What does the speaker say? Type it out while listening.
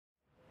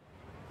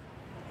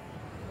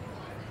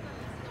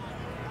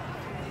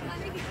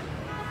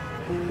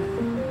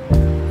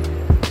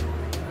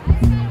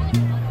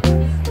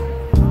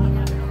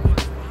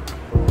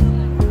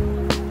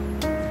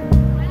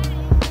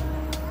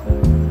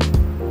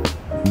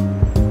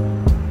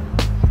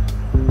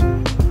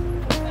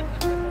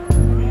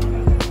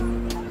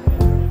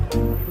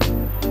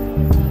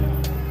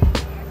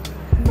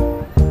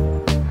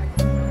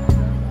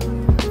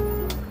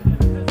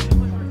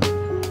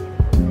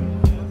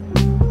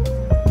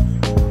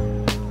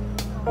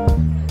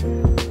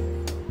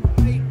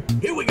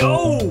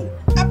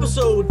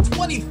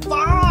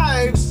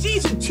25,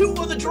 season 2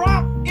 of The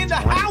Drop in the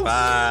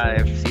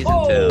house. Season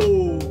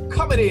 2.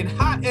 Coming in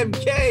hot,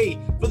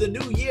 MK, for the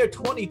new year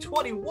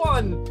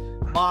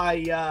 2021.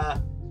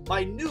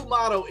 My new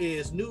motto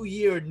is New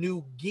Year,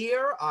 New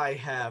Gear. I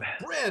have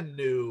brand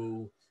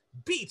new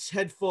Beats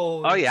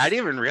headphones. Oh, yeah, I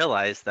didn't even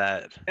realize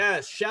that.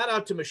 Yes, shout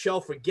out to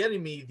Michelle for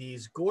getting me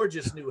these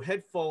gorgeous new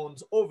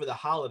headphones over the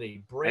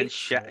holiday break. And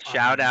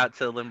shout out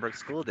to Lindbergh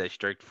School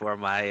District for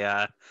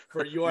my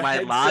for your my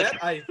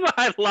headset.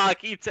 my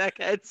Logitech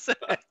headset.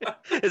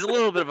 It's a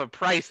little bit of a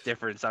price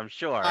difference, I'm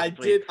sure. I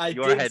did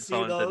headphones see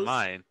those. and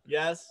mine.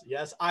 Yes.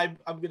 I'm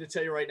going to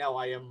tell you right now,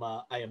 I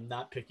am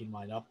not picking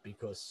mine up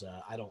because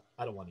I don't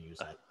want to use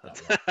that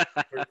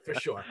for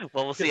sure.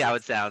 Well, we'll see how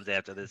it sounds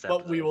after this episode.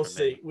 But we will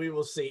see. We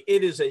will see.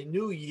 It is a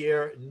new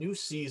year, new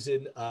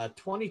season,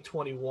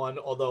 2021.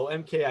 Although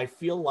MK, I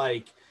feel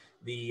like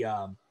the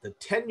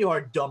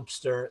 10-yard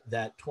dumpster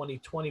that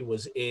 2020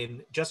 was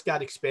in just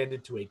got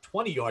expanded to a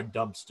 20-yard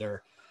dumpster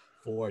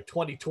for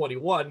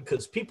 2021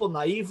 because people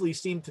naively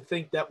seem to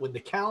think that when the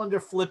calendar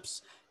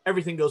flips,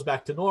 everything goes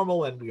back to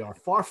normal, and we are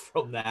far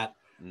from that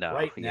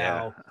right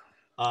now.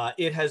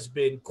 It has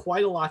been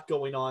quite a lot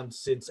going on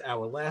since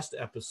our last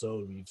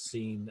episode. We've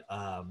seen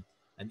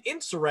an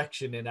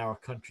insurrection in our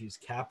country's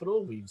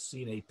capital. We've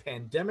seen a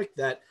pandemic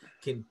that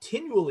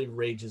continually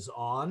rages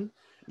on.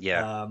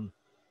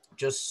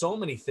 Just so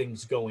many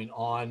things going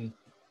on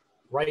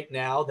right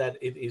now that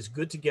it is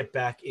good to get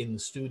back in the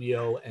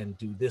studio and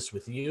do this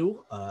with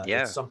you.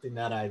 It's something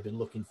that I've been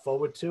looking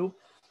forward to.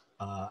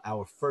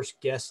 Our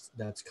first guest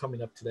that's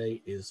coming up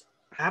today is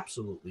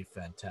absolutely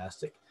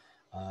fantastic.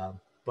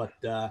 But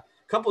a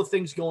couple of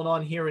things going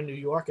on here in New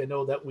York. I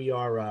know that we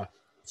are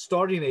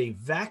starting a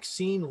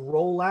vaccine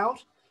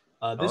rollout.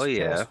 This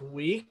past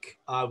week,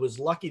 I was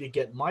lucky to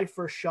get my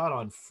first shot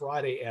on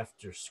Friday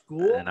after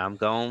school. And I'm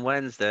going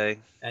Wednesday.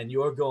 And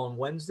you're going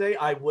Wednesday.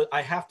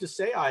 I have to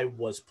say I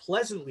was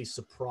pleasantly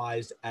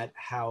surprised at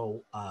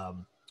how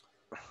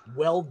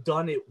well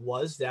done it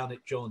was down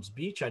at Jones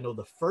Beach. I know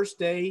the first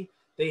day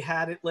they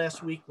had it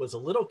last week was a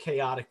little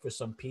chaotic for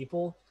some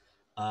people.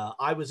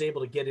 I was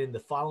able to get in the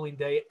following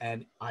day,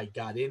 and I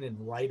got in and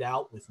right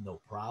out with no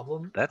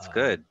problem. That's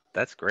good.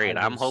 That's great.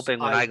 I'm hoping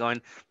when I go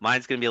in,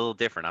 mine's going to be a little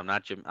different. I'm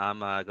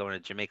going to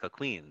Jamaica,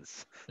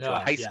 Queens, to a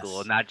high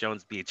school, not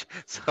Jones Beach.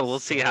 So we'll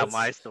see how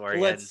my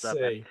story ends up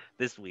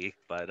this week.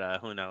 But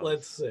who knows?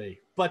 Let's see.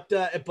 But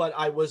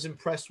I was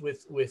impressed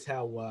with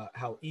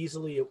how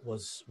easily it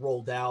was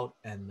rolled out,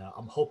 and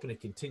I'm hoping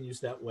it continues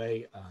that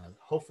way.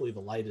 Hopefully the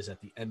light is at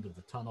the end of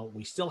the tunnel.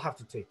 We still have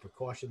to take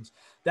precautions.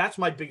 That's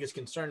my biggest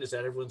concern, is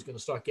that everyone's going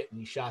to start getting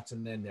these shots,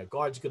 and then their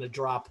guard's going to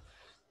drop.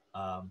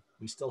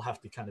 We still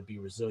have to kind of be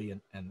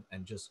resilient and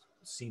just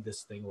see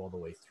this thing all the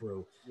way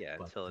through.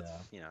 Until it's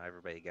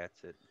everybody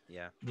gets it.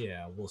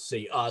 We'll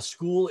see.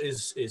 School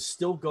is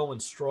still going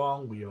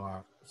strong. We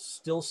are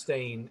still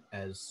staying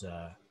as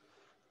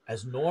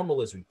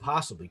normal as we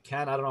possibly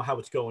can. I don't know how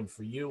it's going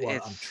for you.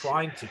 I'm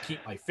trying to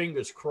keep my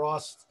fingers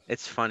crossed.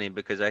 It's funny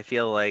because I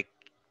feel like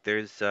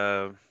there's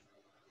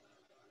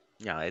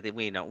I think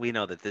we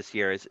know that this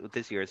year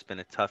has been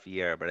a tough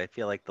year, but I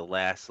feel like the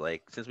last,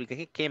 since we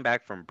came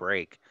back from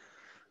break,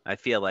 I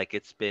feel like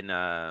it's been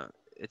a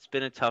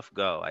tough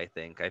go. I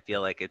think I feel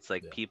like it's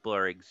like people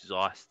are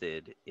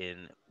exhausted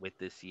with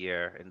this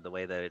year and the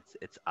way that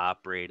it's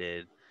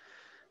operated,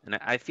 and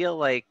I feel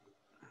like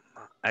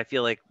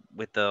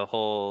with the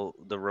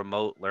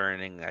remote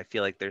learning, I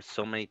feel like there's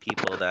so many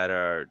people that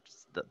are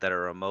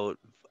remote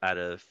out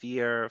of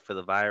fear for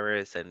the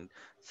virus and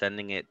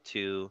sending it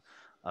to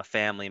a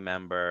family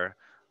member.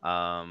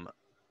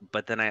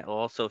 But then I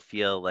also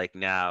feel like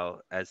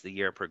now, as the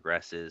year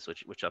progresses,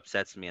 which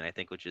upsets me, and I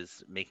think which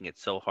is making it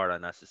so hard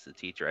on us as a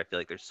teacher, I feel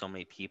like there's so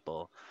many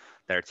people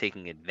that are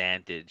taking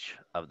advantage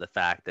of the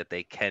fact that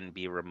they can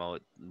be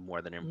remote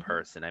more than in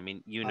person. I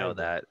mean,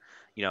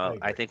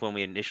 I think when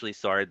we initially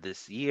started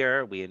this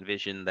year, we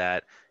envisioned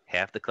that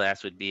half the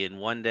class would be in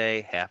one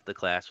day, half the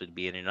class would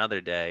be in another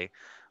day.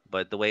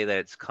 But the way that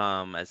it's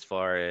come, as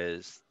far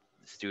as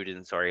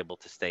students are able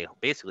to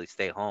basically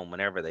stay home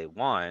whenever they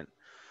want,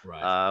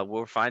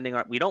 we're finding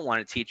we don't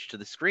want to teach to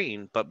the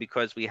screen, but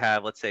because we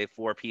have, let's say,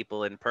 4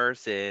 people in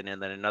person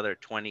and then another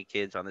 20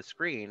 kids on the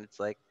screen, it's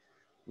like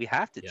we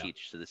have to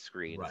teach to the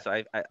screen.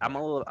 So I'm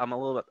a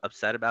little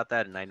upset about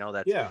that, and I know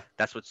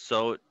that's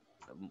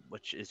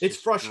which is it's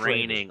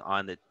frustrating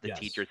on the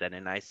teachers end,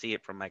 and I see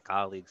it from my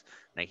colleagues,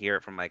 and I hear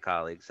it from my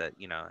colleagues that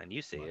and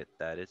you see it,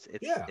 that it's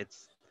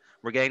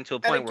we're getting to a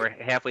point where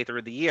halfway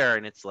through the year,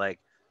 and it's like,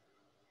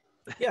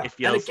 it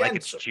feels like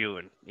it's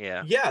June.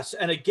 Yes.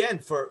 And again,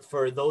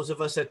 for those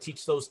of us that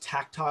teach those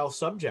tactile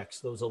subjects,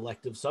 those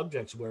elective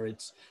subjects, where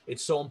it's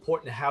so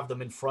important to have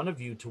them in front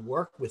of you to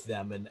work with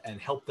them and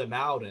help them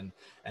out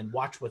and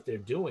watch what they're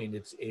doing.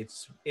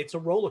 It's a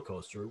roller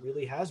coaster. It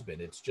really has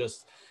been. It's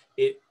just,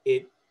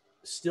 it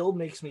still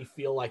makes me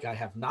feel like I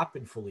have not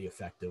been fully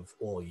effective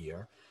all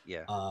year.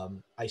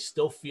 I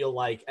still feel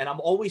like, and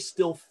I'm always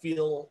still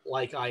feel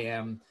like I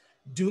am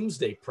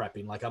doomsday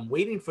prepping. Like I'm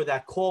waiting for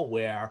that call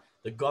where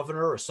the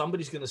governor or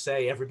somebody's going to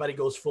say everybody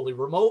goes fully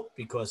remote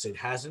because it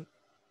hasn't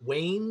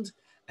waned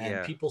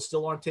and people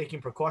still aren't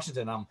taking precautions.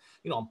 And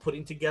I'm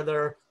putting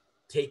together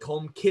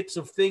take-home kits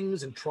of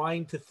things and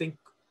trying to think,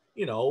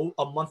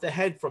 a month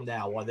ahead from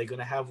now. Are they going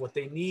to have what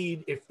they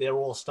need if they're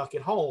all stuck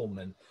at home?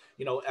 And,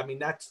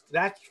 that's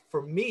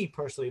for me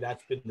personally,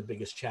 that's been the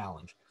biggest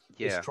challenge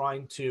is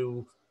trying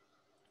to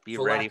be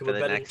for ready lack of for a the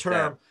better next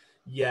term, step.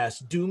 yes,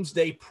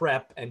 doomsday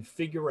prep and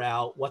figure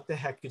out what the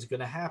heck is going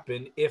to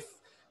happen if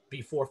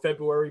before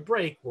February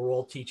break, we're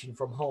all teaching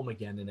from home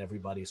again and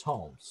everybody's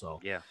home. So,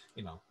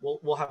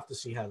 we'll have to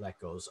see how that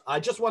goes. I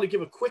just want to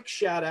give a quick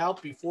shout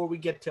out before we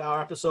get to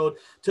our episode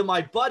to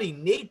my buddy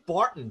Nate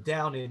Barton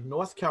down in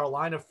North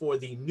Carolina for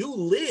the new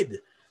lid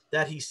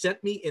that he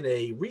sent me in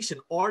a recent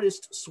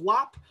artist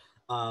swap.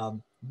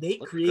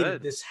 Nate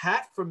created this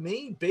hat for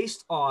me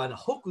based on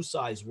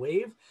Hokusai's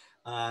wave.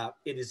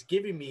 It is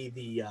giving me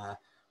the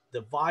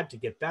vibe to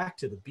get back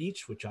to the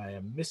beach, which I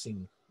am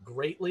missing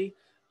greatly.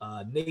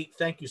 Nate,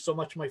 thank you so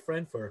much, my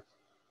friend, for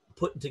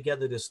putting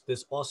together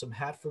this awesome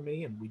hat for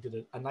me, and we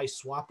did a nice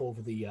swap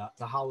over the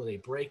holiday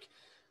break.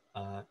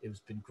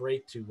 It's been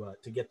great to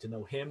get to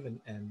know him,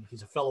 and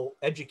he's a fellow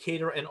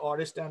educator and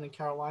artist down in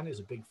Carolina. He's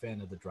a big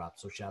fan of the drop,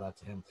 so shout out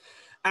to him.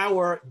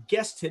 Our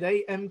guest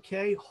today,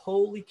 MK,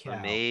 holy cow,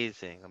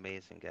 amazing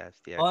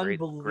guest, yeah,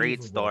 unbelievable,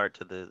 great start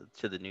to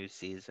the new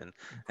season.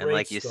 Great and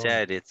like you start.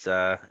 said, it's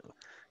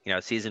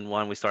season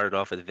 1 we started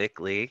off with Vic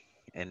Lee,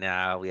 and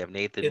now we have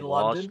Nathan in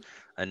Walsh, London,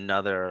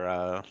 another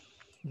UK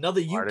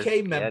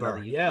artist,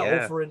 member,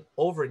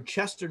 over in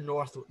Chester,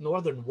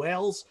 northern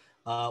Wales.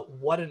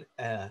 What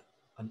an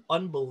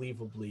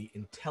unbelievably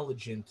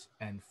intelligent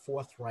and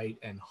forthright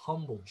and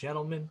humble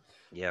gentleman.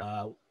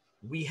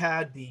 We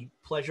had the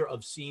pleasure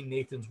of seeing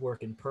Nathan's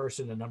work in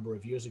person a number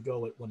of years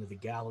ago at one of the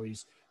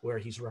galleries where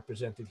he's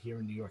represented here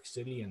in New York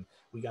City, and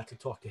we got to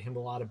talk to him a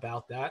lot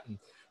about that. And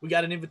we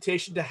got an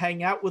invitation to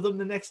hang out with him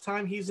the next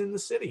time he's in the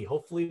city.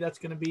 Hopefully that's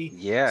going to be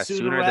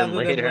sooner rather than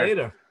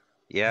later.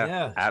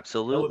 Yeah,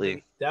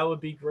 absolutely. That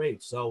would be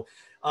great. So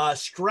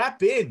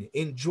strap in,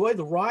 enjoy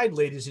the ride,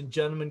 ladies and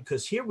gentlemen,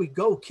 because here we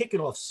go,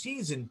 kicking off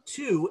season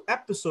 2,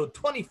 episode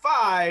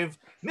 25,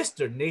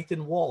 Mr.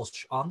 Nathan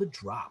Walsh on the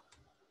drop.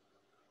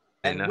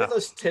 And with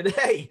us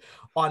today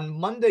on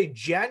Monday,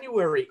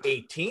 January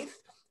 18th,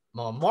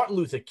 Martin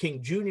Luther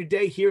King Jr.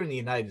 Day here in the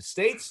United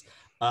States.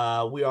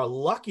 We are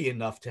lucky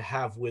enough to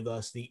have with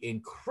us the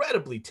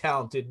incredibly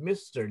talented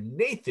Mr.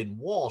 Nathan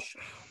Walsh,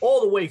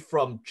 all the way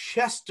from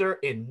Chester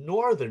in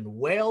northern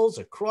Wales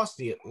across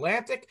the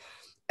Atlantic.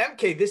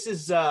 MK, this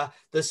is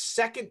the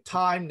second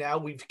time now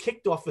we've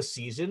kicked off a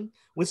season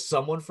with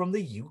someone from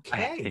the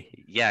UK.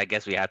 Yeah, I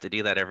guess we have to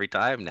do that every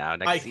time now.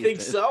 I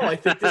think so. I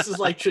think this is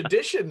like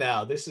tradition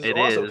now. This is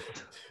awesome.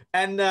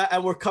 And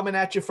we're coming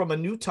at you from a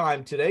new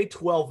time today,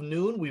 12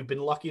 noon. We've been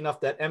lucky enough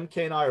that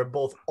MK and I are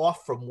both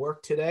off from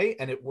work today,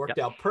 and it worked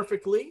out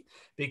perfectly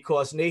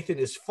because Nathan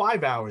is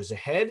 5 hours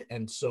ahead,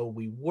 and so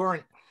we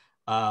weren't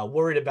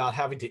worried about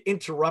having to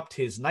interrupt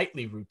his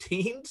nightly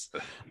routines.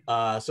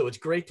 So it's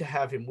great to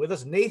have him with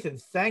us. Nathan,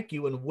 thank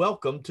you and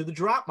welcome to the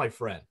drop, my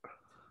friend.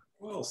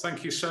 Well,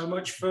 thank you so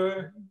much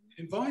for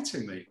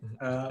inviting me.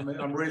 I've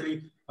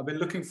been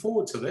looking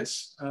forward to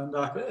this, and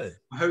I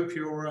hope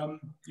your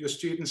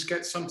students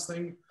get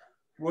something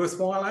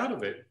worthwhile out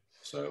of it.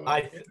 So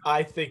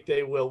I think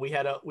they will. We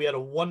had a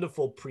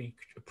wonderful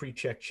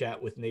pre-check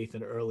chat with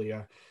Nathan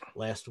earlier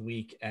last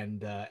week,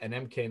 and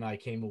MK and I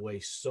came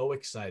away so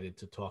excited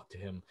to talk to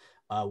him.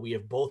 We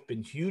have both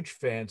been huge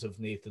fans of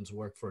Nathan's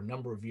work for a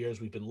number of years.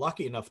 We've been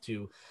lucky enough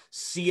to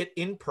see it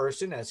in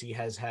person as he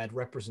has had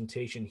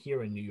representation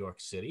here in New York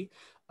City,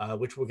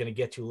 which we're going to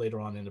get to later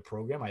on in the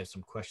program. I have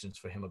some questions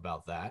for him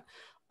about that.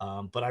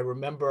 But I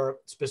remember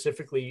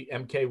specifically,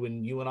 MK,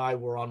 when you and I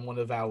were on one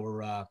of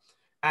our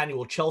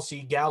annual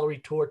Chelsea gallery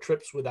tour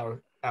trips with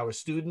our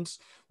students,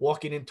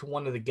 walking into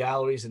one of the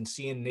galleries and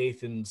seeing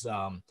Nathan's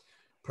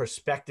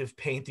perspective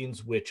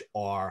paintings, which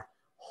are,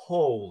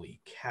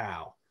 holy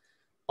cow,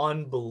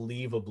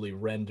 unbelievably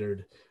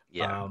rendered.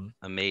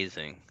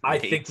 Amazing. I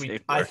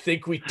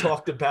think we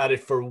talked about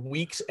it for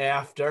weeks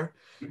after,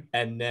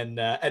 and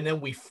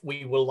then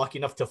we were lucky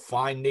enough to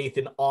find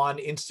Nathan on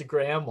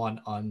Instagram,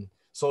 on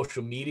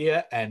social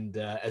media, and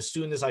as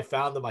soon as I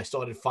found him, I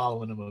started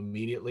following him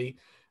immediately,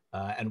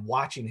 and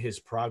watching his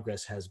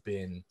progress has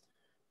been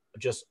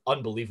just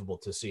unbelievable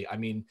to see. I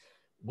mean,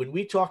 when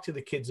we talk to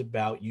the kids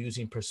about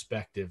using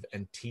perspective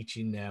and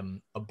teaching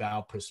them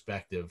about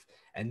perspective,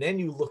 and then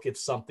you look at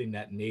something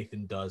that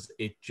Nathan does,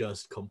 it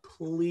just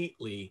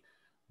completely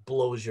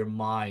blows your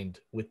mind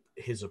with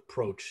his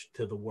approach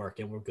to the work.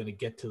 And we're going to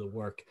get to the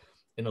work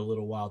in a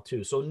little while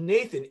too. So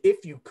Nathan,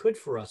 if you could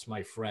for us,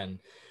 my friend,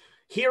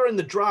 here in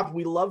the drop,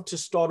 we love to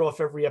start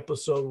off every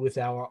episode with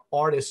our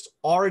artist's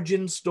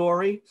origin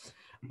story.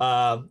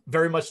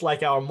 Very much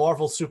like our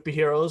Marvel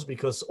superheroes,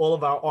 because all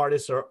of our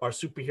artists are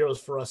superheroes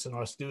for us and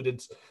our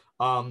students.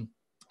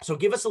 So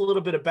give us a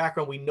little bit of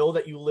background. We know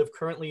that you live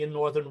currently in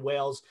northern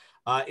Wales.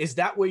 Is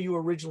that where you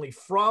were originally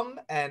from?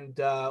 And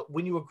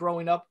when you were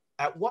growing up,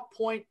 at what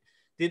point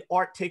did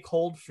art take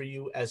hold for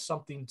you as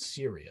something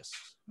serious?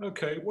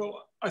 Okay,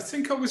 well, I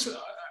think I was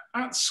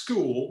at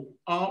school,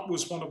 art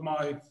was one of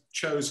my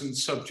chosen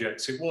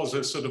subjects. It was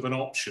a sort of an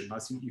option. I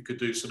think you could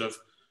do sort of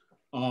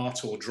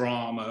art or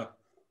drama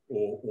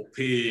or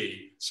PE.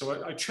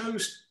 So I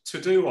chose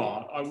to do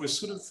art. I was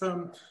sort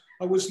of,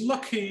 I was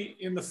lucky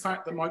in the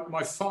fact that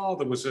my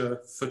father was a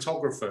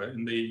photographer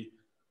in the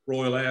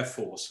Royal Air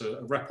Force,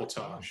 a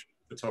reportage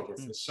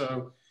photographer.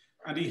 So,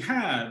 and he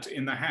had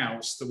in the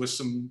house, there were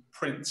some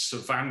prints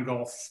of Van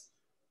Gogh,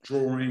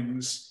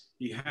 drawings.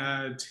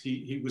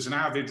 He was an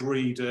avid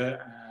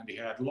reader, and he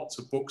had lots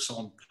of books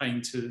on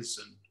painters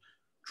and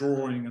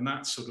drawing and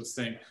that sort of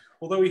thing.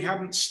 Although he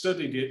hadn't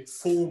studied it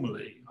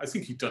formally, I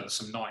think he'd done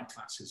some night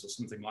classes or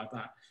something like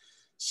that.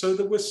 So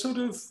there were sort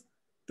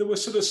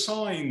of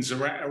signs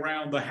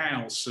around the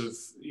house of,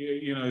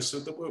 you know, so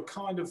that were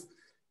kind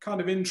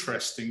of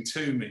interesting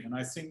to me. And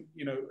I think,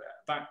 you know,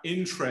 that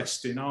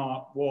interest in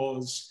art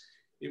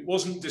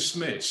wasn't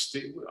dismissed.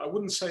 I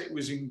wouldn't say it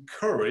was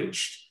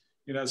encouraged,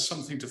 you know, as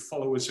something to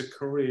follow as a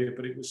career,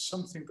 but it was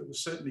something that was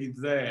certainly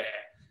there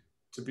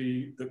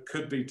that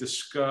could be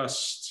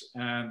discussed,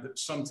 and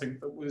something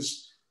that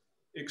was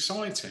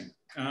exciting.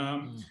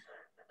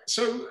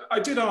 So I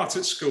did art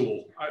at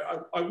school.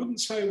 I wouldn't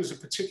say I was a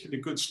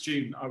particularly good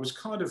student. I was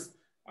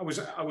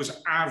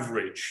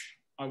average.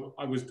 I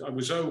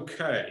was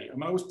okay. I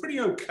mean, I was pretty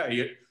okay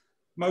at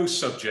most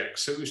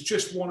subjects. So it was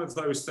just one of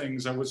those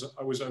things I was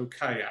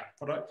okay at.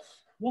 But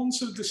one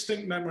sort of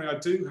distinct memory I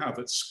do have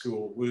at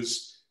school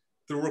was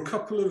there were a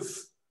couple of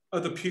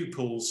other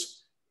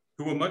pupils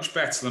who were much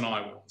better than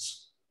I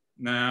was.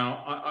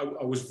 Now,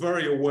 I was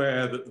very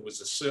aware that there was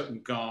a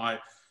certain guy,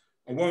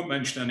 I won't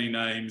mention any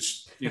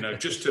names, you know,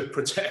 just to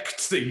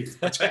protect the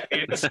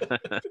protections.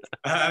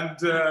 And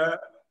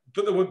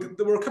but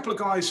there were a couple of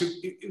guys who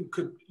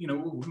could, you know,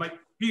 would make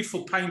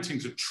beautiful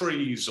paintings of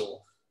trees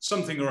or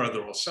something or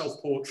other, or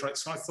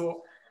self-portraits. And I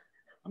thought,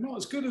 I'm not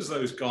as good as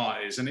those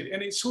guys, and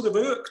it sort of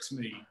irked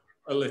me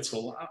a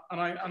little.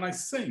 And I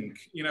think,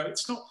 you know,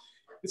 it's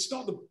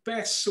not the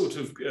best sort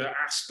of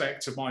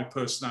aspect of my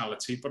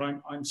personality, but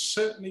I'm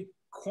certainly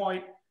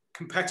quite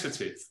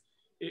competitive.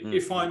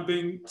 If I'm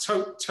being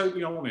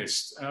totally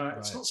honest,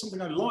 it's not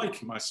something I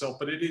like in myself,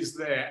 but it is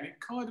there. And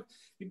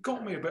it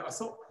got me a bit. I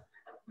thought,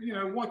 you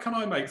know, why can't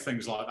I make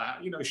things like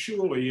that? You know,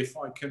 surely if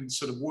I can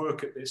sort of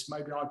work at this,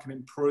 maybe I can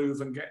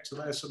improve and get to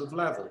their sort of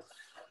level.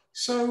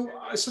 So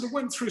I sort of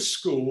went through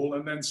school,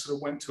 and then sort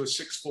of went to a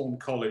sixth form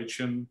college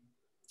and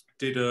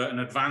did an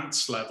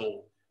advanced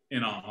level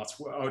in art.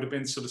 I would have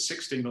been sort of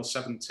 16 or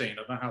 17. I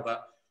don't know how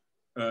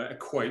that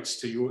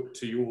equates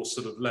to your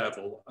sort of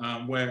level,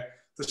 where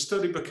the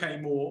study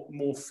became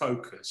more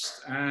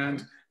focused.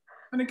 And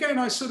again,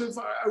 I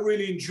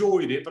really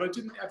enjoyed it, but I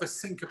didn't ever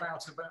think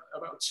about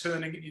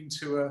turning it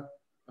into a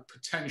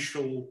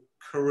potential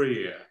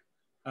career.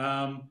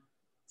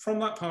 From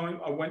that point,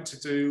 I went to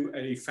do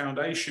a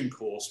foundation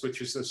course,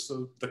 which is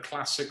the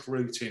classic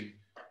route in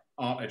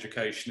art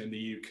education in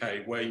the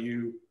UK, where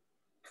you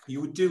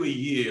would do a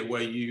year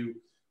where you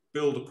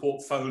build a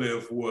portfolio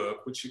of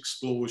work which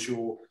explores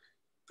your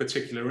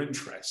particular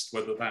interest,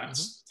 whether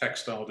that's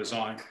textile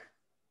design,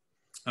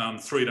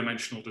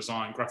 three-dimensional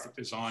design, graphic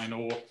design,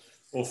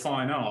 or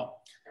fine art.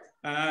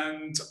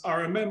 And I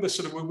remember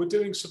we were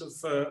doing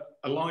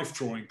a life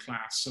drawing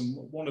class, and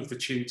one of the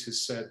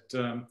tutors said,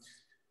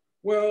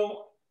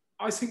 well,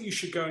 I think you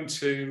should go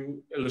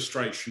into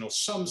illustration or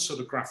some sort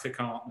of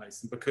graphic art,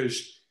 Nathan,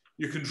 because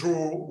you can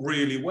draw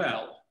really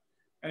well.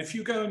 And if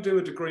you go and do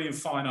a degree in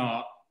fine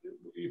art,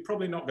 you're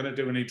probably not going to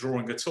do any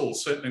drawing at all,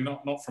 certainly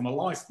not from a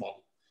life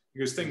model,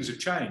 because things have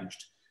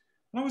changed.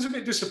 And I was a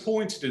bit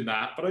disappointed in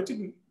that, but I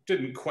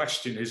didn't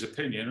question his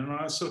opinion, and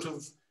I sort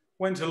of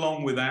went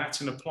along with that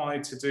and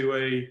applied to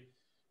do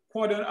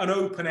quite an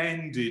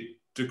open-ended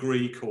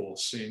degree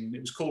course it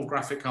was called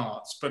graphic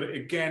arts, but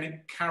again,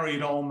 it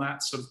carried on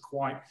that sort of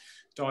quite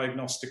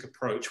diagnostic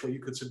approach where you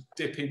could sort of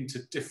dip into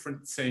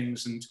different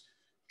things and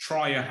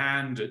try your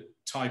hand at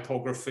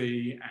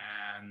typography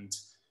and,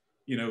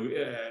 you know,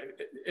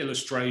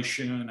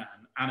 illustration and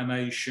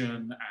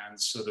animation and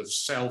sort of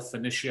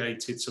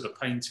self-initiated sort of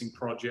painting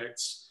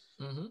projects.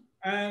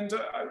 And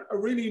I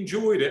really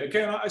enjoyed it.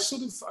 Again, I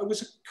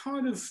was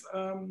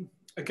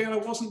again, I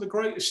wasn't the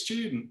greatest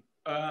student.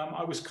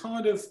 I was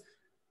kind of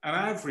an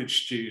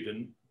average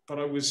student, but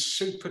I was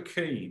super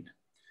keen.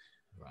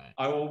 Right.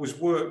 I always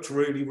worked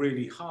really,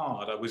 really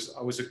hard. I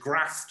was a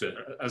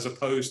grafter as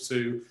opposed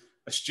to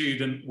a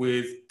student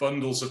with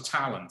bundles of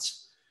talent.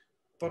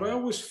 But I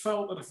always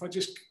felt that if I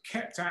just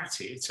kept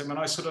at it, I mean,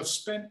 I sort of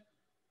spent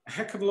a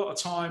heck of a lot of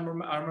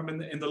time, I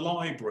remember in the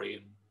library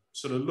and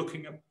sort of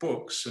looking at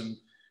books. And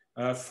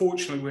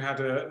fortunately, we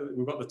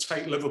got the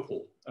Tate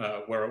Liverpool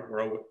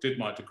where I did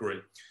my degree.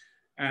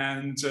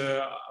 And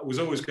I was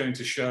always going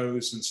to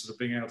shows, and sort of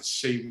being able to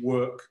see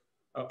work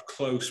up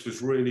close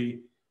was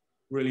really,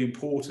 really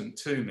important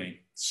to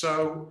me.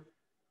 So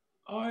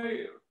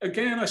I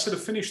sort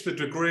of finished the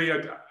degree.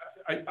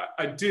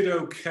 I did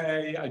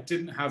okay. I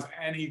didn't have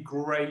any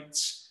great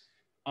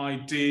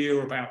idea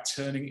about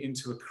turning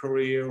into a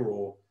career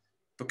or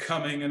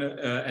becoming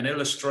an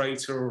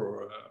illustrator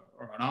or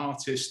an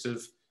artist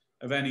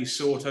of any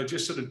sort. I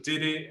just sort of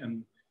did it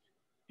and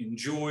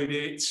enjoyed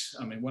it.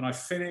 I mean, when I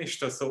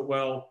finished, I thought,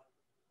 well,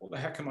 what the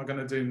heck am I going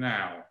to do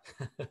now?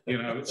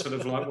 You know, it's sort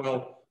of like,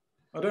 well,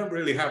 I don't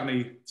really have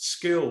any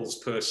skills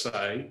per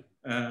se.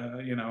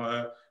 You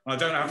know, I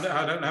don't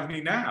have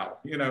any now.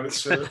 You know,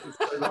 it's like,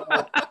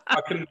 well,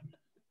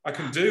 I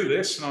can do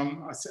this,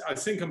 and I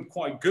think I'm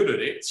quite good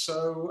at it.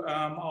 So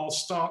I'll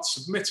start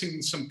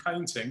submitting some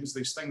paintings,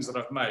 these things that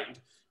I've made.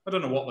 I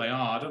don't know what they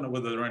are. I don't know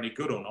whether they're any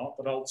good or not,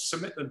 but I'll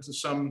submit them to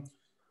some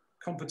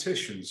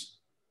competitions.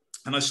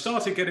 And I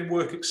started getting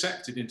work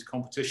accepted into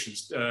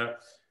competitions.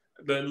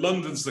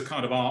 London's the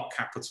kind of art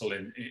capital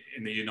in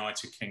the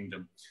United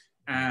Kingdom.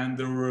 And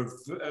there were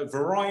a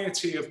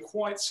variety of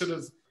quite sort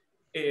of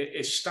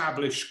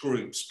established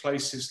groups,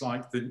 places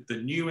like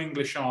the New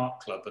English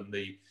Art Club and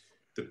the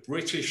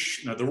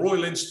British, the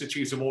Royal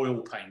Institute of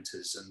Oil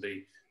Painters and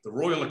the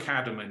Royal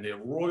Academy and the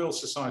Royal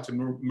Society of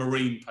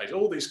Marine Painters,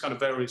 all these kind of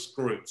various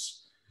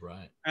groups.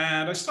 Right.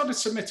 And I started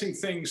submitting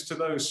things to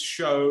those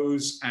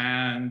shows,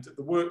 and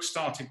the work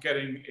started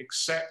getting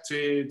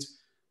accepted.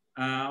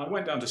 I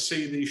went down to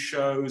see these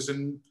shows,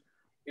 and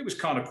it was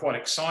kind of quite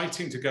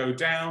exciting to go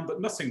down,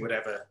 but nothing would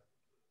ever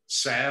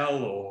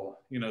sell, or,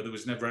 there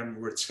was never any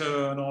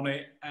return on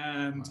it.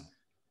 And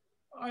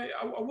I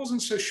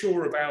wasn't so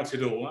sure about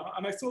it all.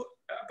 And I thought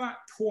at that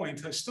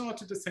point, I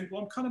started to think,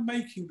 well, I'm kind of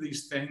making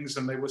these things,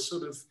 and they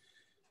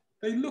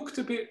looked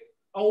a bit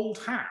old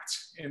hat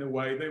in a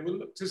way. They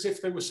looked as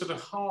if they were sort of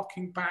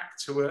harking back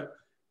to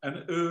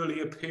an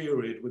earlier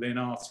period within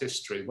art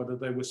history, whether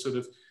they were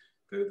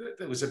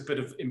there was a bit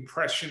of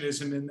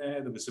impressionism in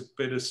there, there was a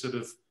bit of sort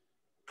of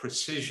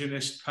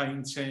precisionist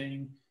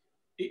painting.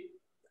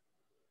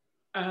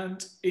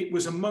 And it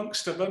was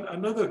amongst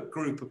another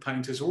group of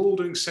painters who were all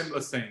doing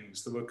similar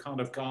things. There were kind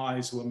of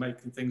guys who were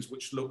making things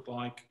which looked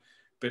like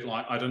a bit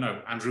like, I don't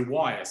know, Andrew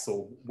Wyeth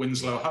or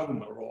Winslow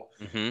Homer,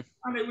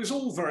 and it was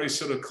all very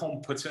sort of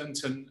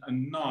competent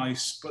and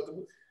nice, but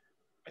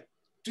I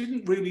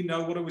didn't really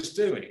know what I was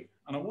doing,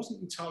 and I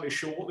wasn't entirely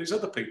sure what these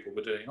other people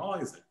were doing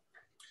either.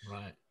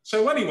 Right.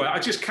 So anyway, I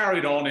just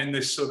carried on in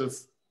this sort of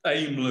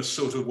aimless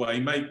sort of way,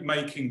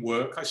 making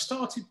work. I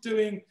started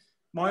doing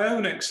my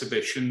own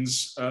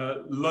exhibitions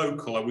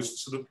local. I was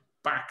sort of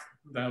back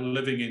there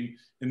living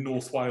in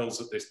North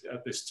Wales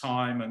at this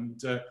time,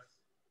 and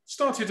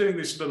started doing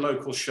these sort of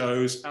local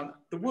shows, and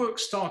the work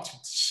started to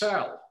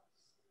sell.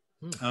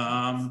 It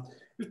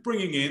was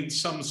bringing in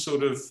some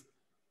sort of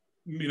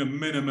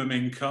minimum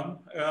income,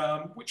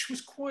 which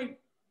was quite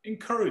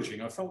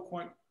encouraging. I felt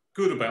quite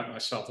good about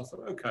myself. I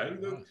thought, okay,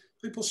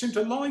 people seem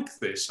to like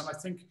this, and I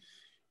think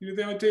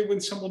the idea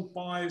when someone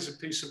buys a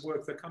piece of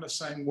work, they're kind of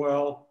saying,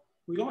 well,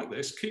 we like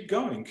this, keep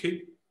going,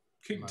 keep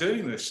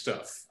doing this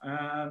stuff.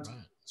 And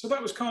so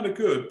that was kind of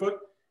good, but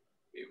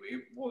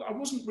I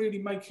wasn't really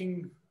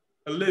making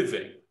a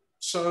living.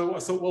 So I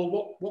thought,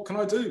 well, what can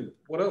I do?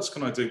 What else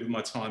can I do with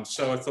my time?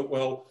 So I thought,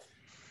 well,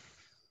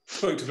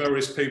 spoke to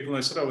various people, and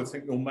they said, I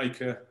think you'll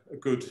make a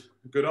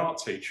good art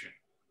teacher.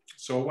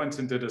 So I went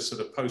and did a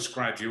sort of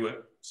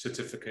postgraduate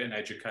certificate in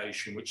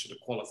education, which sort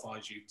of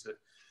qualifies you to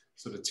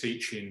sort of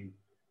teaching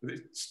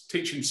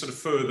sort of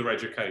further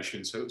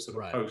education. So it was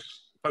sort of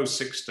post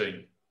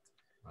 16.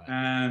 Right.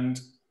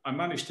 And I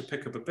managed to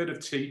pick up a bit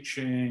of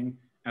teaching,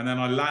 and then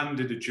I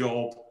landed a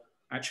job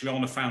actually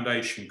on a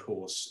foundation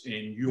course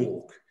in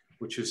York,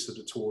 which is sort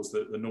of towards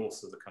the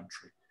north of the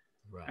country.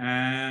 Right.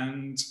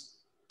 And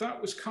that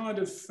was kind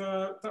of,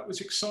 that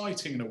was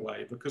exciting in a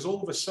way, because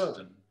all of a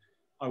sudden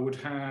I would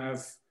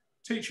have,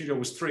 teaching job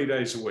was 3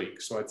 days a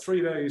week. So I had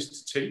 3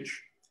 days to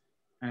teach,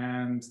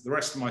 and the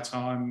rest of my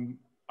time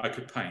I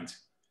could paint.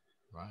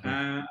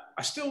 Right.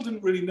 I still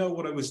didn't really know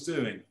what I was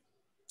doing,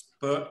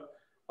 but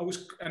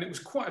and it was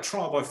quite a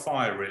trial by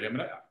fire, really. I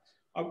mean,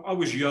 I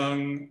was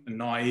young and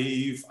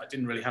naive. I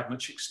didn't really have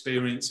much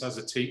experience as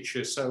a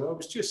teacher, so I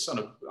was just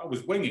I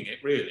was winging it,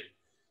 really.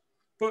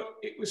 But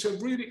it was a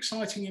really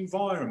exciting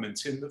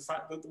environment in the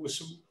fact that there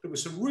were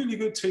some really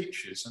good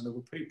teachers, and there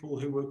were people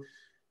who were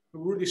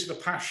really sort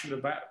of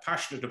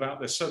passionate about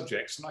their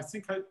subjects, and I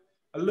think I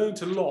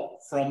learned a lot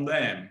from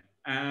them.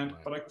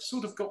 But I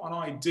sort of got an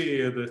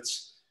idea that,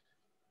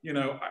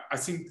 I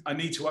think I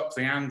need to up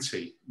the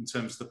ante in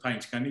terms of the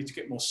painting. I need to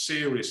get more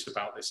serious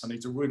about this. I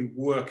need to really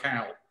work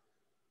out,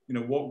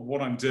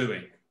 what I'm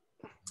doing.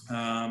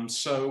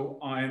 So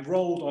I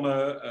enrolled on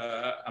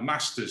a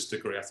master's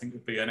degree. I think it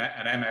would be an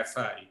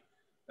MFA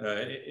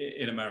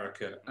in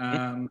America.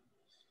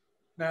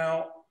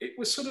 Now, it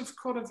was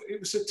it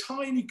was a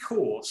tiny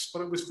course,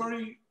 but I was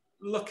very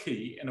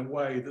lucky in a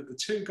way that the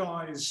two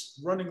guys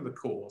running the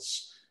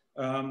course,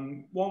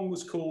 one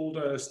was called,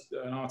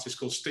 an artist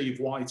called Steve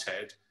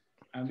Whitehead,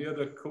 and the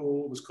other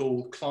was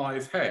called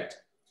Clive Head.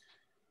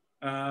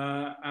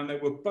 And they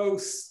were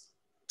both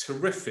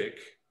terrific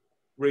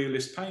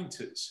realist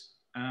painters,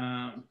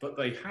 but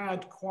they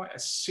had quite a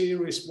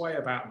serious way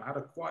about them, had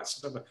quite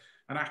sort of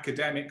an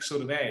academic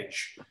sort of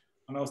edge.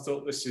 And I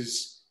thought, this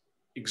is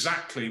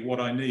exactly what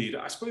I need.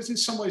 I suppose in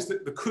some ways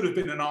that there could have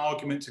been an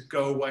argument to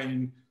go away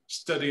and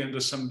study under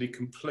somebody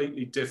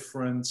completely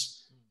different,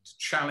 to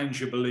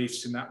challenge your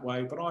beliefs in that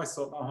way. But I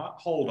thought, oh,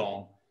 hold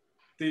on,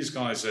 these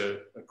guys are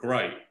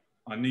great.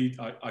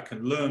 I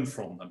can learn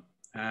from them.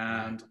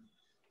 And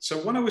so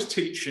when I was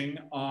teaching,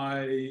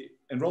 I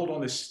enrolled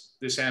on this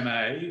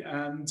MA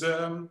and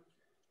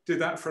did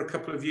that for a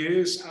couple of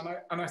years.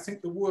 And I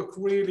think the work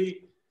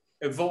really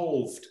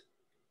evolved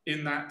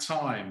in that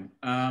time.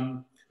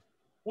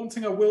 One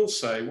thing I will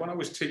say, when I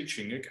was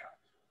teaching,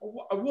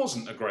 I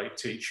wasn't a great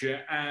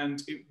teacher,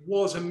 and it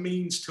was a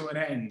means to an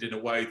end in a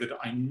way that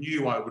I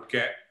knew I would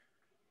get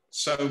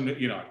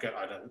I'd get,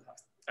 I don't know,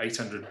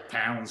 £800,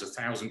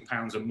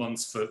 £1,000 a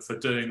month for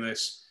doing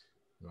this.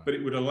 Right. But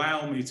it would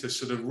allow me to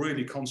sort of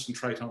really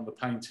concentrate on the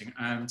painting.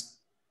 And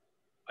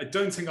I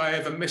don't think I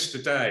ever missed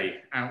a day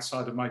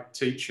outside of my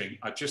teaching.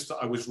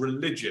 I was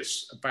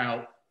religious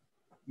about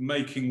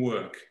making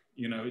work.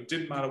 It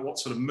didn't matter what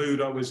sort of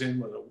mood I was in,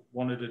 whether I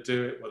wanted to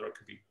do it, whether I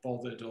could be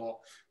bothered, or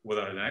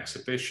whether I had an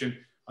exhibition.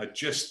 I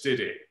just did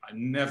it. I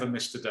never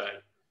missed a day.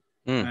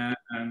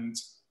 And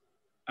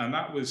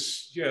that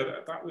was,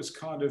 that was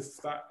kind of,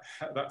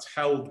 that's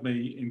held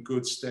me in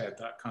good stead,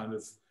 that kind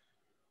of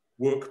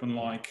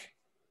workmanlike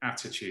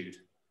attitude.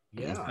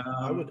 Yeah,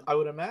 I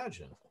would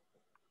imagine.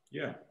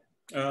 Yeah.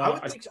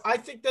 I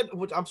think that,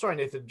 I'm sorry,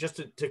 Nathan, just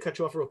to cut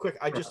you off real quick.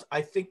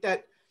 I think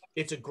that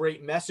it's a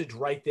great message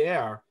right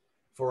there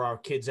for our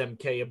kids,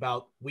 MK,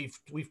 about we've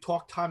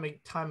talked time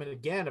and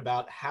again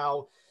about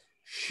how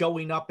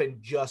showing up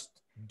and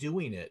just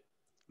doing it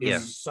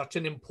is such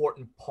an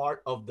important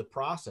part of the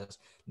process.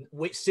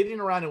 Sitting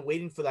around and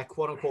waiting for that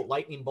quote unquote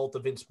lightning bolt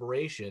of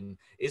inspiration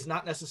is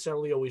not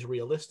necessarily always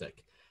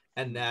realistic.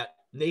 And that,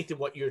 Nathan,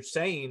 what you're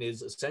saying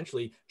is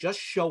essentially just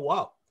show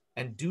up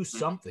and do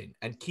something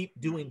and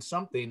keep doing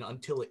something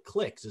until it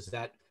clicks. Is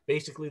that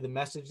basically the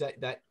message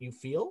that you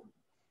feel?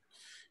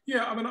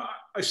 Yeah, I mean,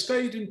 I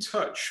stayed in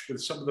touch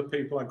with some of the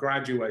people I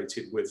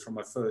graduated with from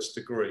my first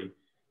degree,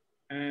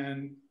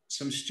 and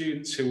some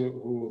students who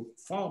were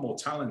far more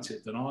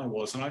talented than I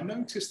was. And I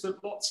noticed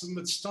that lots of them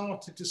had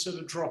started to sort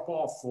of drop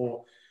off,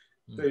 or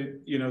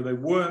they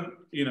weren't,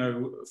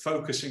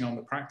 focusing on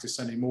the practice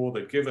anymore.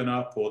 They'd given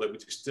up, or they were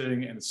just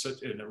doing it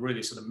in a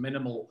really sort of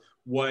minimal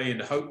way,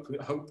 and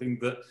hoping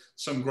that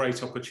some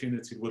great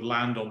opportunity would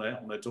land on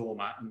their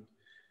doormat.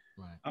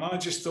 And I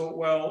just thought,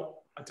 well,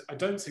 I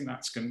don't think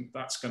that's going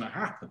to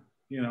happen.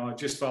 I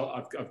just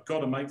felt I've got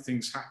to make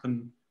things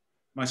happen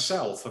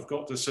myself. I've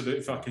got to sort of,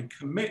 if I can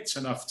commit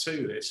enough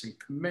to this and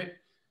commit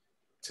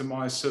to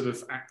my sort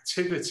of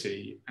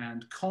activity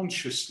and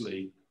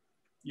consciously,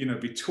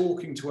 be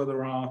talking to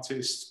other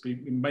artists, be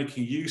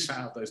making use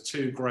out of those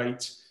two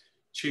great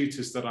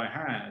tutors that I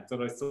had,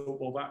 that I thought,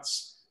 well,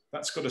 that's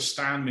got to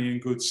stand me in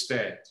good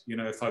stead.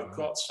 If I've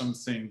got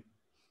something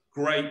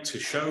great to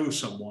show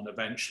someone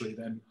eventually,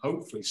 then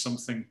hopefully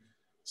something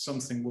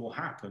will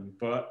happen.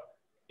 But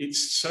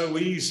it's so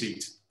easy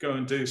to go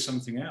and do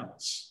something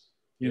else.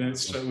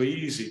 It's so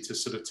easy to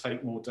sort of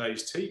take more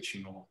days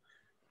teaching, or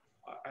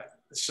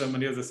so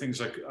many other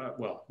things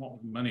well,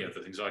 not many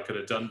other things I could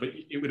have done, but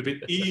it would have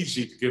been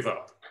easy to give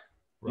up.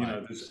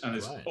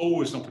 There's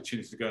always an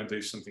opportunity to go and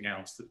do something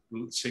else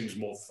that seems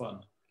more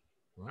fun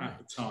at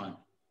the time.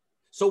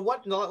 So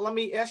let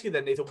me ask you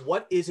then, Nathan,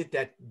 what is it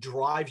that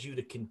drives you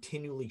to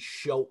continually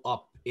show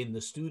up in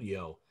the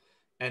studio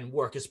and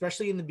work,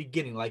 especially in the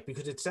beginning?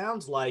 Because it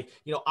sounds like,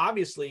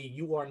 obviously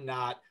you are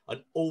not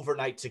an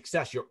overnight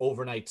success. Your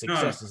overnight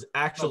success is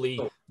actually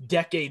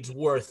decades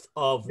worth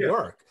of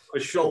work. For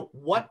sure.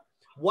 So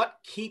what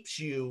keeps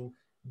you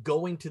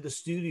going to the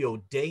studio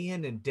day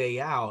in and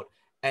day out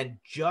and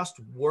just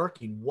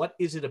working? What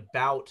is it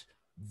about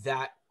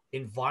that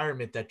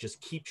environment that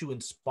just keeps you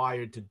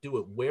inspired to do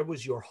it? Where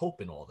was your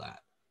hope in all that?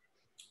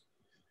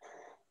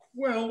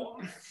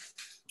 Well,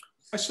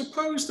 I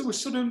suppose there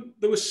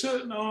were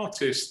certain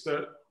artists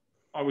that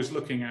I was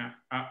looking at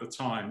the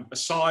time,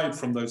 aside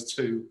from those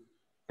two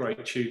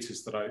great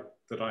tutors that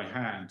I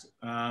had.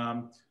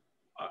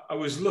 I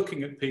was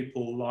looking at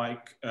people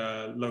like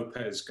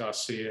Lopez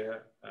Garcia,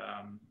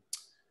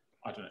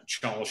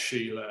 Charles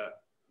Sheila,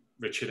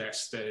 Richard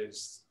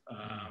Estes.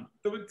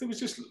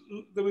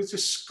 There was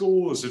just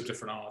scores of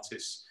different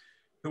artists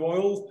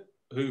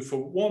who for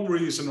one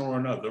reason or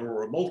another,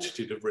 or a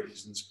multitude of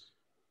reasons,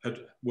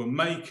 were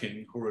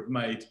making or had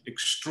made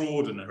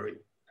extraordinary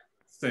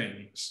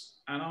things.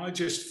 And I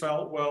just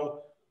felt,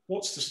 well,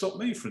 what's to stop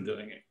me from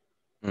doing it?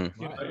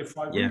 If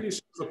I really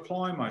sort of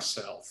apply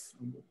myself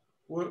and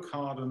work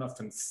hard enough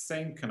and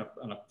think and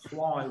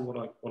apply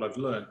what I've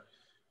learned,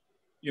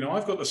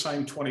 I've got the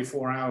same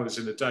 24 hours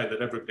in a day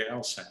that everybody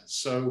else has.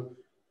 So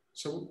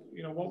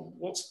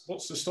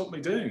what's to stop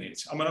me doing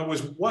it? I mean, I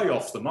was way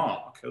off the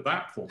mark at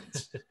that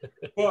point,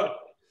 but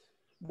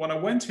when I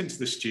went into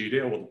the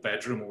studio or the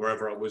bedroom or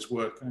wherever I was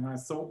working, I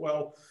thought,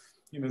 well,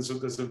 there's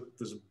a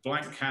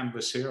blank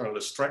canvas here.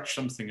 I'll stretch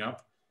something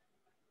up.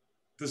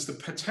 There's the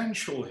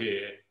potential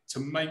here to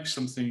make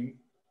something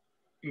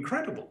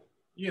incredible,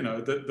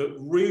 that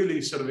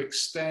really sort of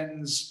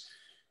extends,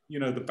 you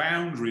know, the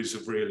boundaries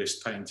of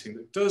realist painting,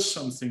 that does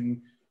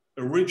something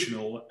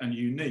original and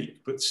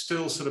unique, but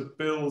still sort of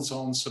builds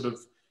on sort of,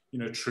 you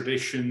know,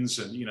 traditions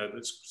and, you know,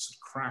 that's sort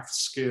of craft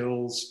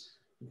skills.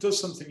 It does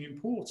something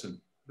important.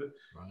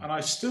 And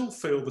I still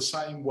feel the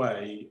same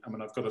way. I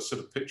mean, I've got a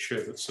sort of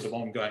picture that's sort of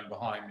ongoing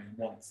behind me and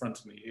one in front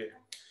of me here.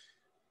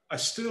 I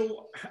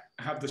still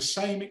have the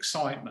same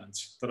excitement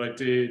that I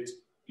did,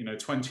 you know,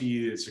 20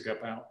 years ago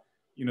about,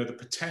 you know, the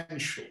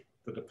potential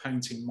that a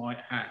painting might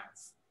have.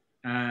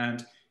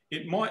 And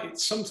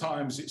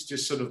sometimes it's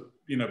just sort of,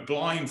 you know,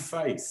 blind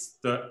faith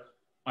that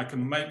I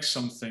can make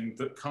something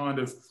that kind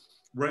of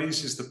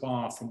raises the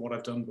bar from what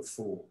I've done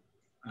before.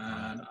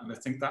 And I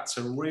think that's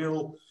a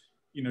real,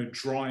 you know,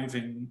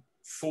 driving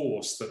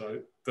force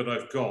that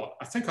I've got.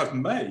 I think I've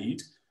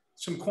made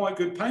some quite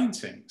good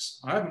paintings.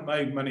 I haven't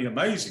made many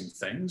amazing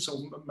things,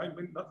 or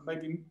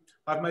maybe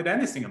I've made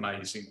anything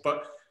amazing,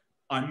 but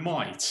I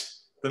might.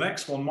 The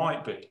next one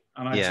might be.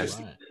 And I just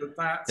think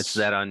it's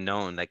that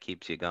unknown that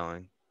keeps you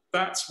going.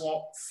 That's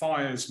what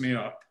fires me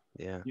up.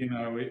 Yeah. You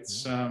know,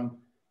 it's, I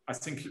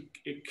think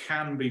it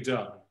can be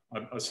done.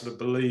 I sort of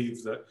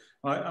believe that,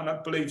 and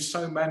I believe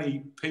so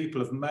many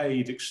people have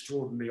made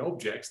extraordinary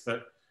objects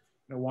that,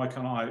 you know, why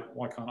can't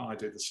I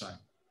do the same?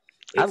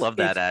 I love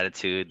that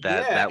attitude,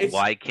 that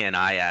why can't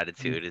I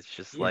attitude. It's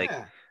just like,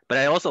 but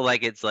I also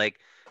like, it's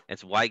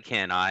why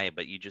can't I,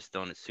 but you just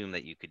don't assume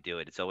that you could do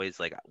it. It's always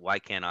like, why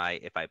can't I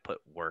if I put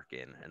work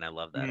in? And I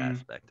love that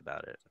aspect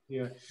about it.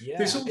 Yeah.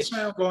 These all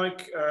sound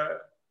like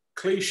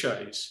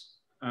cliches,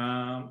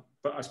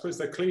 but I suppose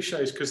they're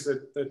cliches because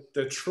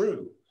they're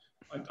true.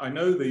 I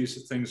know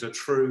these things are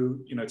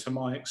true, you know, to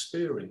my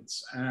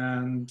experience.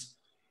 And,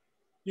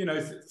 you know,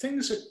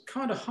 things are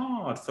kind of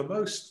hard for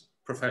most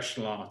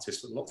professional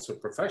artists, with lots of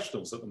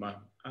professionals at the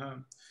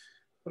moment.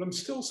 But I'm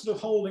still sort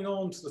of holding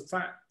on to the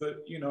fact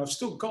that, you know, I've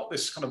still got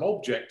this kind of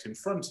object in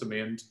front of me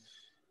and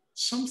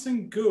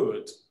something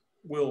good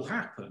will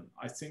happen.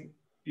 I think,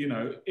 you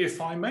know, if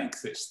I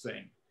make this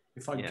thing,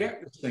 if I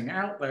get this thing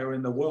out there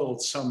in the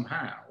world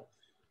somehow,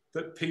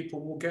 that people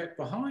will get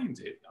behind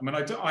it. I mean,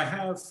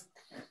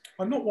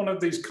 I'm not one of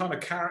these kind of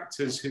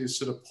characters who's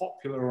sort of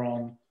popular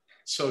on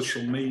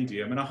social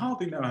media. I mean, I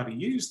hardly know how to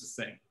use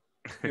the thing,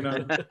 you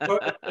know,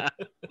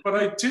 but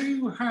I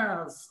do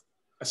have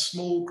a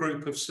small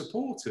group of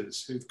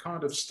supporters who've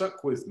kind of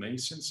stuck with me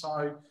since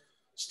I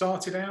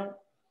started out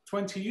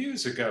 20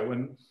 years ago.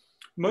 And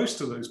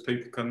most of those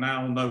people can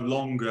now no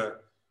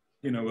longer,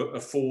 you know,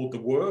 afford the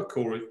work,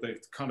 or if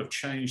they've kind of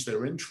changed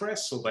their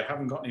interests, or they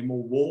haven't got any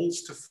more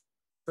walls to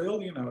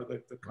fill, you know,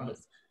 they're kind of,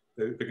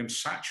 they become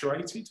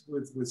saturated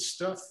with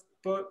stuff.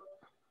 But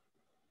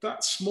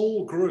that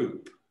small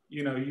group,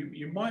 you know,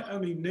 you might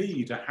only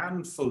need a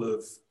handful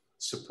of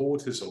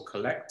supporters or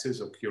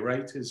collectors or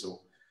curators or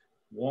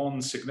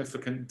one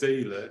significant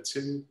dealer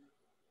to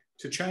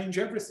change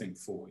everything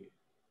for you.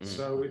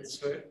 So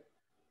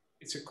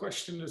it's a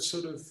question of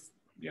sort of,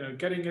 you know,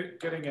 getting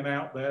it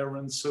out there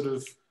and sort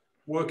of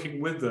working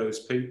with those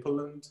people.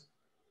 And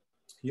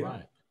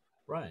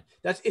Right.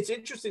 It's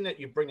interesting that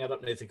you bring that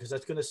up, Nathan, because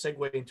that's going to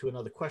segue into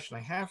another question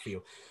I have for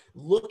you.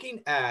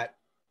 Looking at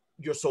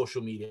your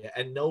social media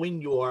and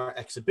knowing your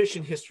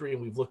exhibition history,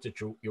 and we've looked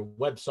at your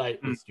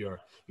website with your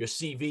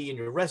CV and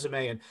your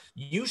resume, and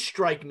you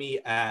strike me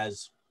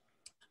as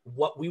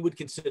what we would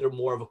consider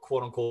more of a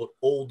quote unquote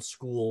old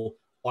school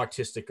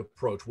artistic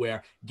approach,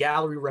 where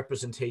gallery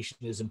representation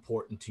is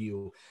important to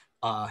you.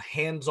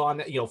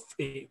 Hands-on, you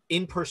know,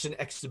 in-person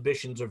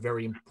exhibitions are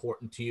very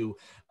important to you.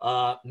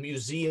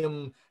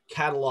 Museum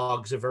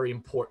catalogs are very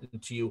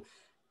important to you.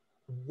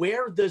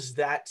 Where does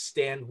that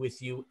stand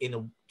with you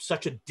in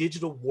such a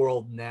digital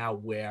world now,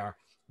 where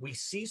we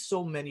see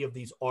so many of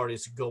these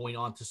artists going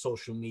onto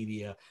social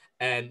media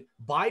and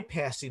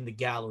bypassing the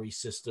gallery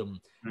system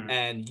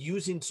and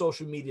using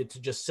social media to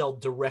just sell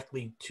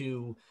directly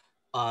to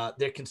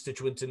their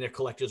constituents and their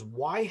collectors?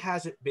 Why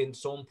has it been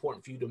so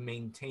important for you to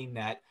maintain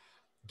that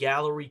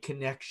gallery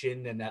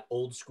connection and that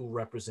old school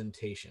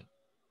representation?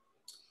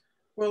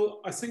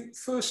 Well, I think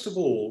first of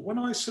all, when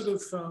I sort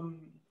of,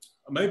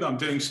 maybe I'm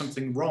doing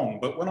something wrong,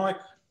 but when I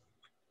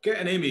get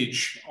an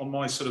image on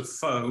my sort of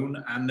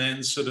phone and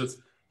then sort of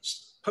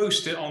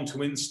post it onto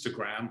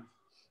Instagram,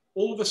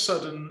 all of a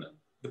sudden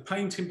the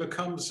painting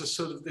becomes a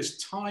sort of this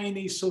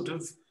tiny sort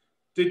of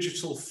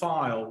digital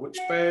file, which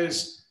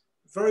bears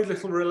very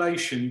little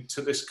relation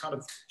to this kind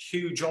of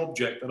huge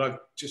object that I've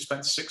just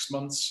spent 6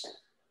 months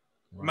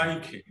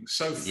making.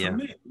 So for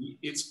me,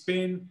 it's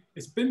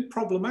been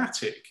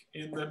problematic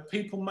in that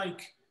people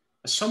make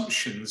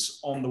assumptions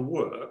on the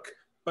work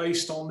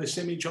based on this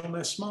image on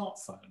their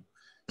smartphone.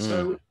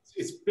 So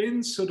it's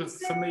been sort of,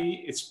 for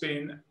me, it's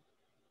been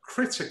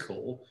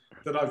critical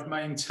that I've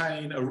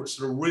maintained a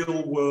sort of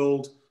real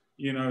world,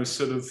 you know,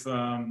 sort of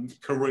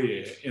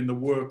career in the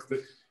work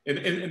that,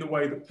 in the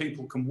way that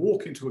people can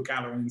walk into a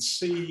gallery and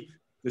see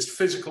this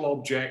physical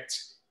object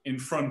in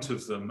front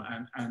of them,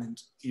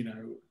 and you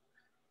know,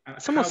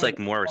 it's almost like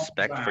more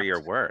respect for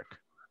your work.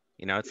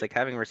 You know, it's like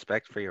having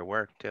respect for your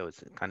work too.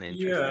 It's kind of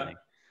interesting.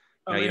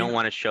 No, you don't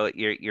want to show it.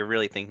 You're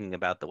really thinking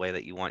about the way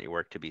that you want your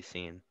work to be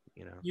seen,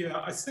 you know?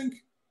 Yeah, I think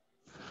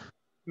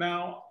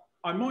now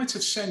I might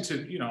have sent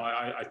it, you know,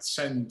 I'd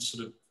send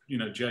sort of, you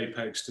know,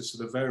 JPEGs to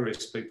sort of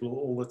various people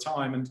all the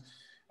time. And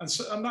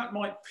that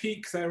might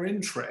pique their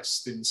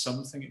interest in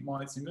something. It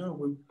might think, oh,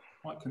 we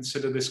might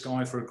consider this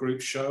guy for a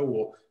group show,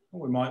 or oh,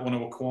 we might want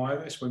to acquire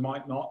this, we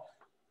might not.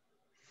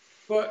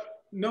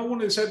 But no one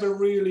has ever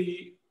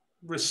really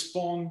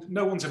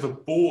no one's ever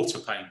bought a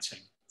painting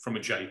from a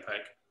JPEG.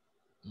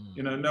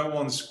 You know, no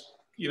one's,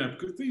 you know,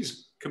 because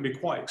these can be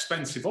quite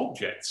expensive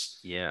objects.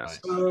 Yeah.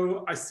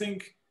 So I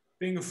think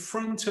being in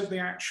front of the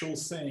actual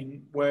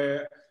thing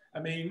where, I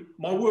mean,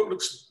 my work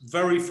looks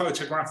very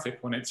photographic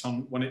when it's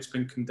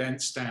been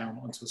condensed down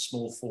onto a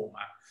small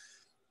format.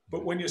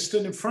 But when you're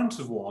stood in front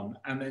of one,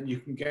 and then you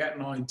can get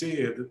an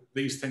idea that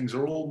these things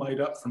are all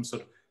made up from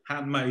sort of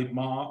handmade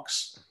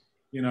marks,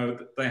 you know,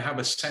 they have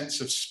a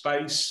sense of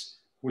space,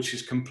 which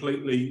is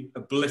completely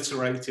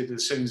obliterated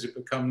as soon as it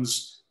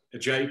becomes a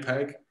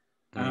JPEG.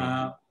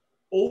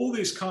 All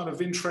these kind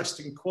of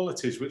interesting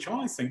qualities, which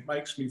I think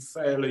makes me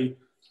fairly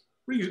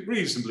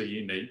reasonably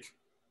unique,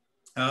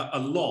 are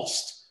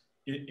lost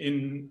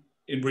in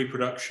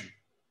reproduction.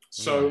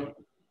 So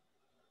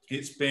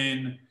it's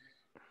been,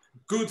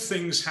 good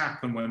things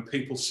happen when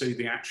people see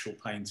the actual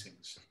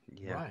paintings.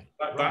 Yeah,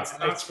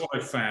 that's what I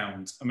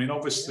found. I mean,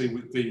 obviously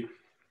with the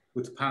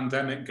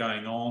pandemic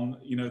going on,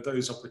 you know,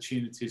 those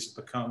opportunities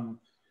have become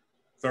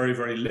very,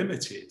 very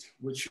limited,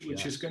 which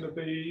is going to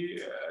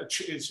be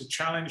it's a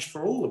challenge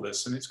for all of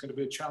us, and it's going to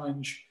be a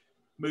challenge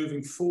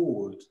moving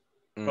forward.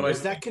 But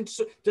does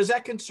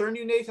that concern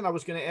you, Nathan? I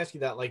was going to ask you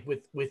that, like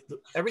with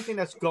everything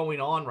that's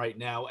going on right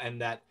now, and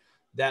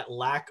that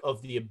lack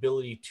of the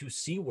ability to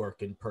see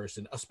work in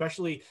person,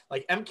 especially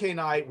like MK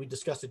and I, we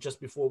discussed it just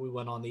before we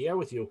went on the air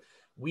with you.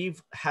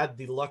 We've had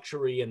the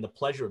luxury and the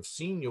pleasure of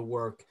seeing your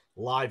work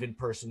live in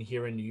person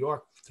here in New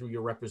York through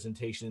your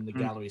representation in the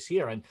galleries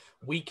here. And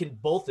we can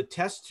both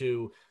attest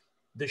to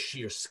the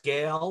sheer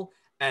scale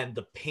and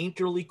the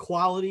painterly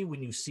quality when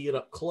you see it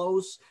up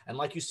close. And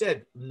like you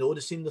said,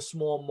 noticing the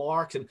small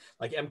marks, and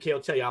like MK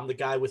will tell you, I'm the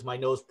guy with my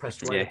nose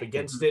pressed right up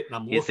against it. And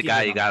I'm He's the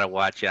guy you got to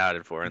watch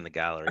out for in the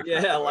gallery.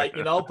 Yeah. Like,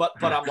 you know, but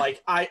I'm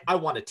like, I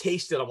want to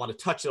taste it. I want to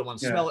touch it. I want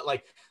to smell it.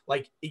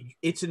 Like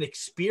it's an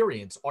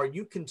experience. Are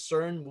you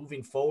concerned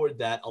moving forward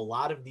that a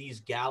lot of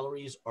these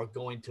galleries are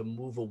going to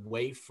move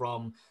away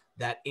from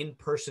that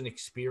in-person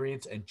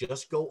experience and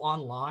just go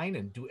online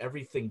and do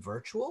everything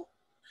virtual?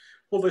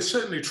 Well, they're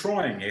certainly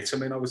trying it. I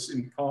mean, I was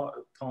in part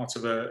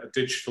of a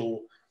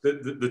digital,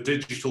 the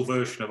digital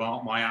version of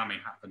Art Miami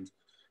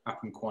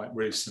happened quite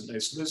recently.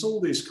 So there's all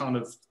these kind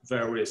of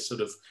various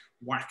sort of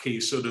wacky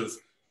sort of,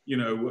 you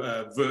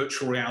know,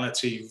 virtual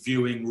reality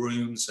viewing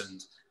rooms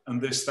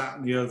and this, that,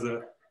 and the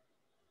other.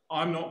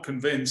 I'm not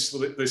convinced.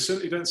 Well, they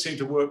certainly don't seem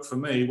to work for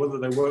me. Whether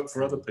they work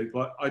for other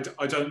people,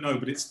 I don't know.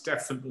 But it's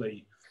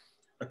definitely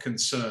a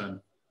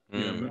concern. You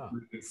know,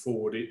 moving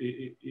forward,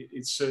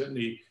 it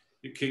certainly.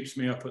 It keeps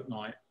me up at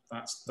night.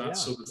 That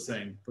sort of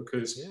thing,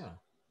 because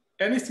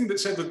anything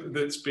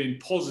that's been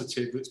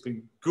positive, that's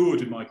been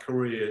good in my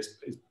career,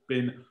 has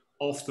been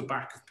off the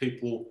back of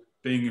people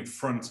being in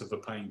front of a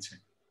painting.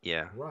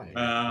 Yeah, right.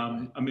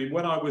 I mean,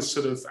 when I was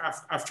sort of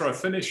after I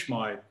finished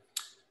my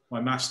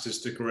master's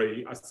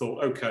degree, I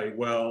thought, okay,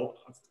 well,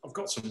 I've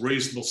got some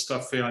reasonable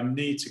stuff here. I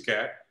need to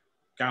get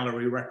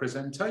gallery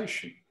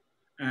representation,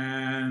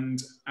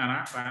 and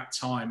at that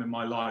time in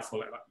my life,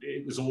 well,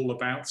 it was all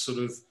about sort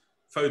of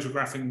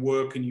photographing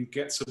work, and you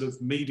get sort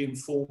of medium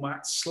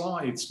format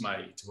slides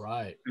made.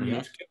 Right. And you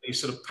get these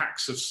sort of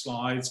packs of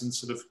slides and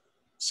sort of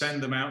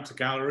send them out to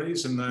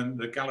galleries, and then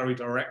the gallery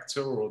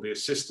director or the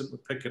assistant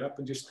would pick it up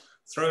and just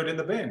throw it in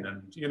the bin.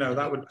 And, you know,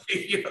 that would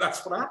be, you know,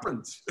 that's what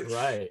happened.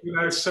 Right. You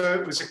know, so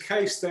it was a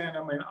case then.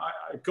 I mean,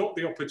 I got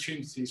the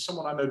opportunity.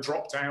 Someone I know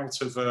dropped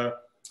out of a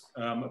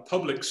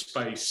public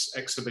space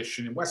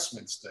exhibition in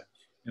Westminster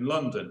in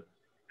London,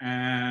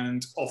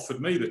 and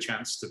offered me the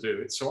chance to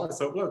do it. So I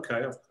thought, well,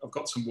 okay, I've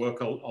got some work,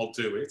 I'll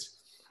do it.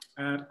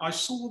 And I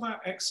saw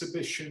that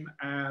exhibition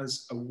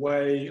as a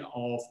way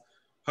of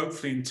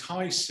hopefully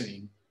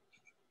enticing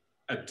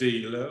a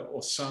dealer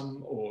or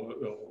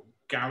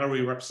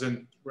gallery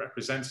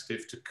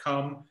representative to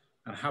come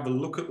and have a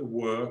look at the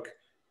work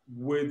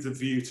with the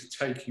view to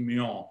taking me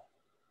on.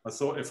 I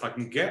thought if I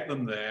can get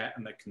them there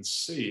and they can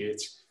see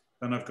it,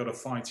 then I've got a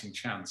fighting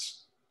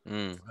chance.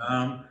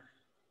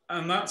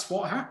 And that's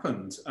what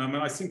happened. And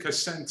I think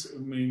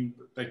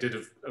they did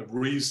a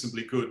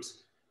reasonably good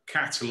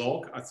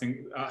catalogue. I think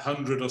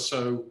 100 or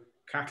so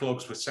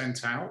catalogues were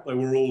sent out. They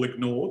were all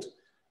ignored.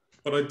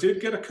 But I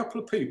did get a couple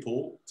of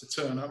people to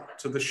turn up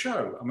to the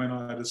show. I mean,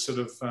 I had a sort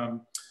of a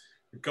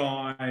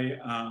guy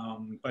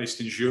based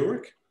in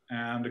Zurich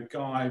and a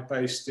guy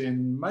based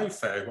in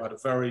Mayfair who had a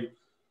very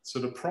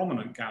sort of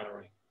prominent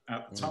gallery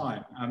at the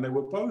time. And they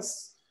were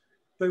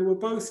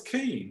both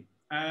keen.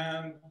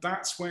 And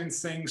that's when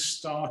things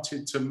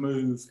started to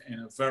move in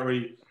a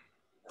very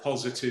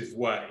positive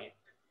way.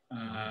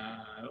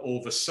 All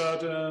of a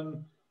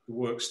sudden, the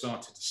work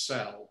started to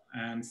sell.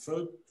 And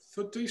for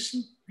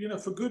decent,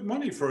 for good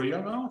money for a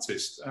young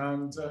artist.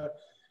 And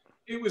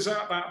it was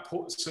at that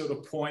sort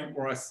of point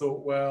where I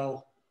thought,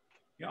 well,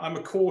 I'm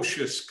a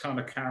cautious kind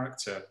of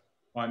character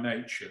by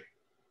nature.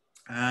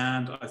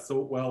 And I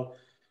thought, well,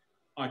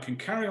 I can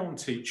carry on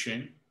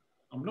teaching.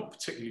 I'm not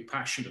particularly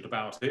passionate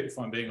about it, if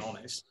I'm being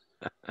honest.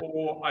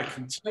 Or I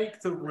can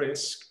take the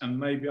risk and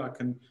maybe I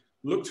can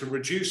look to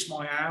reduce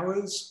my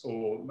hours,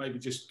 or maybe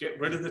just get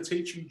rid of the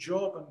teaching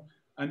job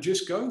and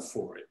just go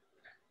for it.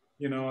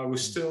 I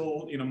was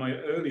still, my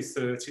early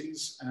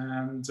 30s,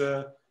 and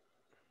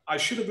I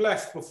should have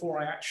left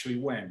before I actually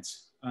went.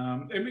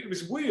 It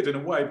was weird in a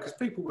way, because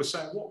people were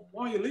saying,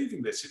 why are you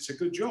leaving this? It's a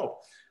good job.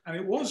 And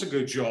it was a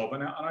good job,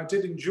 and I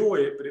did enjoy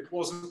it, but it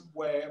wasn't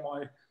where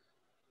my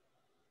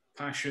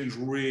passions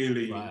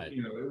really,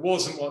 it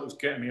wasn't what was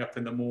getting me up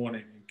in the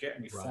morning and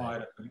getting me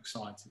fired up and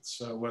excited.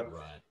 So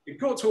it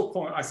got to a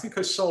point, I think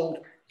I sold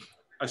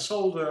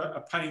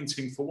a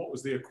painting for what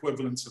was the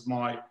equivalent of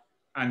my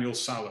annual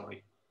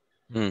salary.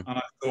 And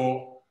I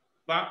thought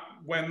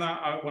when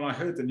I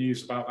heard the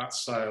news about that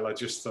sale, I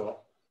just thought,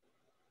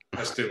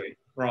 let's do it.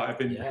 Right, I've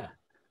been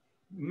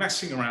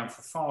messing around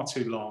for far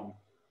too long.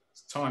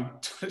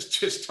 It's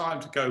just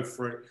time to go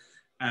for it,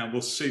 and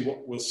we'll see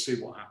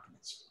what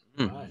happens.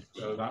 Right.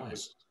 So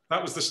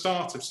that was the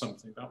start of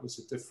something. That was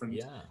a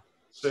different,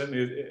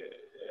 certainly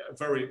a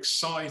very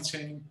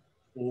exciting,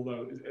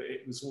 although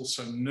it was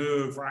also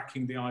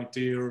nerve-wracking, the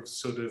idea of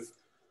sort of,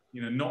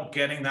 not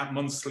getting that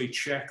monthly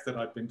check that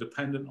I'd been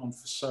dependent on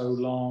for so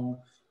long,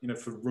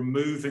 for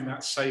removing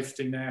that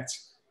safety net.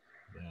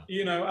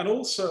 And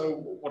also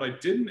what I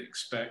didn't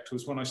expect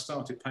was when I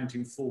started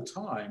painting full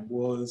time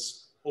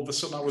was all of a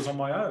sudden I was on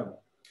my own.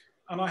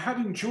 And I had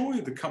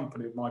enjoyed the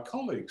company of my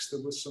colleagues.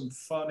 There were some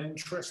fun,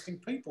 interesting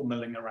people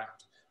milling around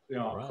the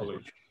art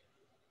college.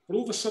 But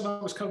all of a sudden I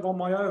was kind of on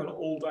my own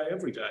all day,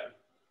 every day,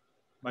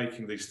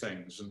 making these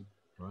things. And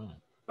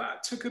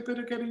that took a bit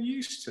of getting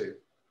used to.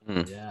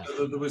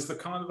 So there was the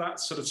kind of that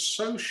sort of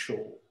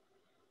social,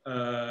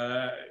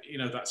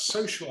 that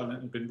social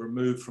element had been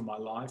removed from my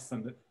life,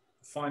 and the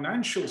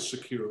financial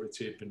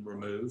security had been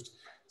removed.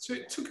 So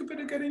it took a bit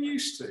of getting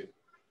used to.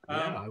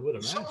 I would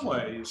imagine. In some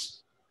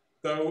ways,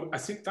 though, I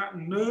think that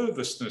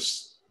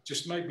nervousness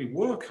just made me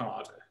work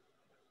harder.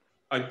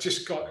 I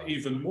just got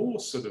even more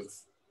sort of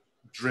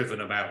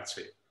driven about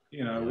it.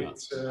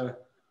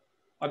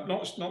 I'm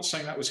not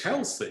saying that was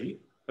healthy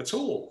at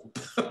all,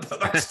 but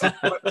that's not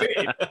what I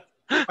did.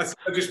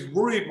 I just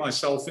worried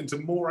myself into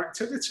more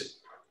activity.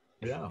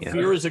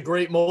 Fear is a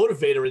great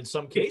motivator in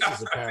some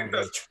cases, apparently.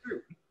 I think that's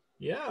true.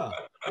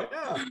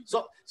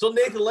 So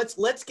Nathan,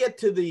 let's get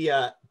to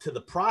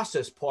the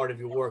process part of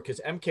your work, because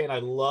MK and I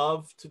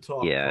love to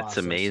talk. It's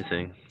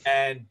amazing.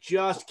 And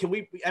just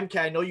MK,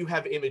 I know you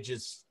have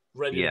images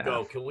ready to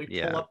go. Can we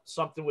pull up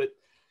something with?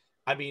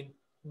 I mean,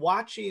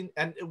 watching,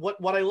 and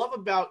what I love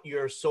about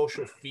your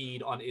social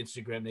feed on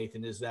Instagram,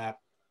 Nathan, is that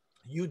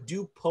you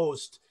do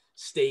post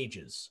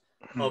stages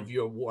of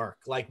your work.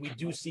 Like, we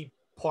do see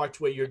parts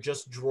where you're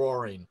just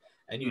drawing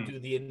and you do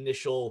the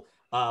initial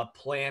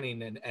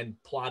planning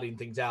and plotting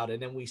things out,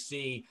 and then we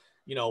see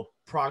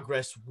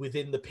progress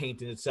within the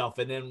painting itself,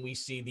 and then we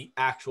see the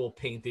actual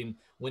painting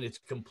when it's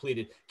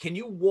completed. Can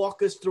you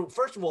walk us through?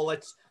 First of all,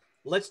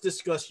 let's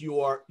discuss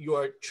your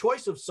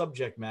choice of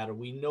subject matter.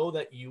 We know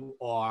that you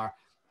are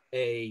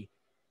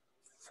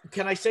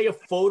can I say a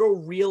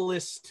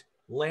photorealist,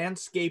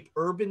 landscape,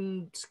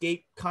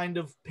 urbanscape kind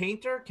of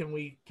painter? Can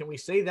we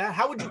say that?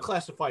 How would you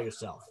classify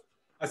yourself?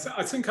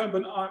 I think I'm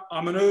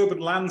an urban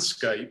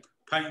landscape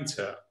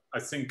painter. I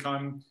think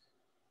I'm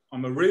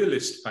a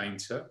realist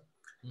painter.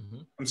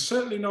 I'm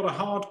certainly not a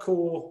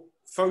hardcore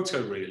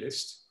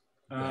photorealist,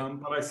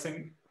 but I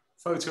think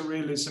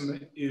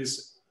photorealism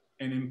is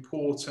an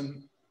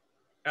important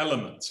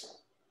element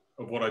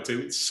of what I do.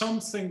 It's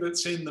something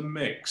that's in the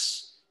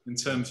mix in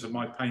terms of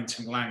my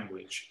painting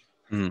language,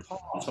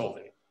 part of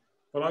it.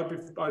 But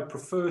I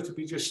prefer to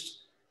be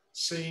just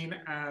seen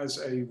as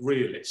a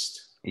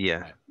realist.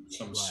 Of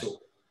some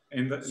sort.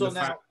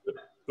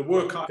 The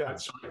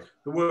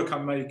work I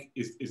make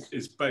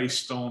is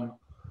based on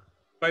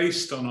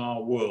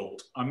our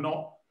world. I'm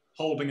not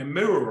holding a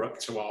mirror up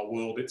to our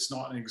world. It's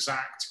not an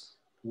exact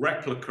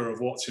replica of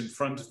what's in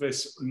front of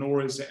us,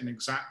 nor is it an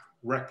exact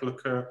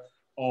replica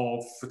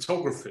of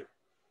photography.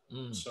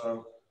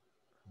 So,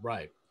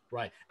 right.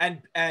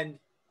 And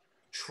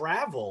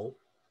travel.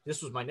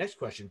 This was my next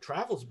question.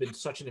 Travel's been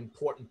such an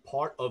important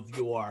part of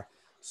your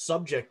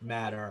subject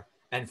matter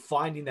and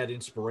finding that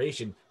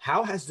inspiration.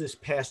 How has this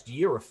past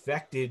year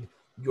affected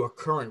your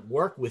current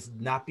work with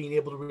not being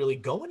able to really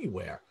go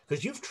anywhere?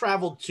 Because you've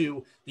traveled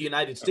to the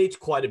United States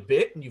quite a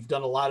bit, and you've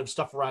done a lot of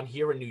stuff around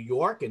here in New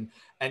York,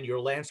 and your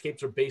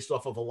landscapes are based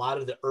off of a lot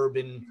of the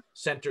urban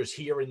centers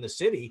here in the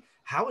city.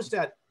 How has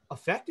that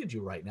affected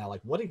you right now?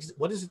 Like, what is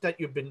it that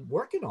you've been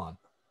working on?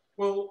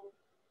 Well,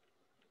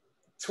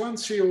 to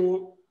answer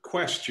your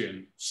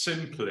question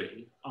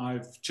simply,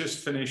 I've just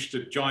finished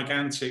a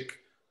gigantic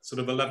sort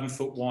of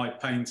 11-foot wide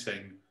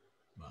painting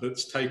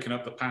that's taken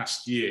up the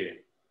past year.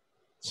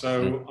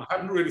 So I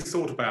hadn't really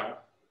thought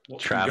about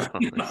Travel.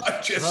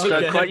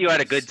 So quite you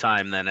had a good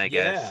time then, I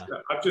guess.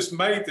 I've just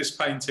made this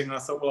painting and I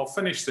thought, well, I'll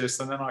finish this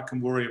and then I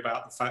can worry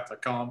about the fact I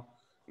can't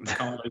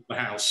leave the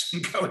house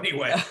and go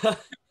anywhere.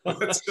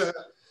 But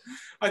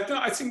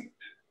I think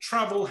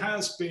travel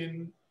has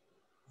been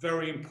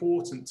very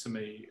important to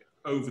me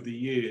over the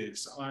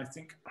years. I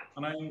think,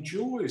 and I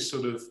enjoy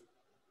sort of,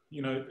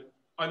 you know,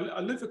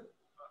 I live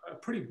a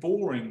pretty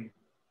boring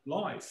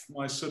life.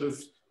 My sort of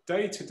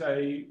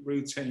day-to-day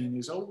routine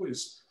is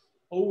always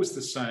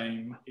the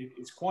same.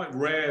 It's quite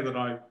rare that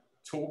I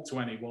talk to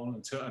anyone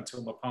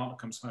until my partner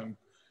comes home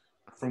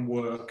from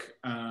work.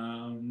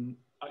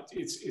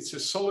 It's a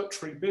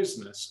solitary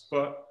business,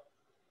 but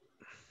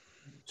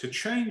to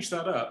change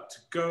that up, to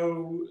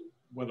go,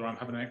 whether I'm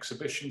having an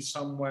exhibition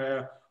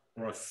somewhere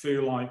or I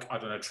feel like, I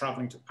don't know,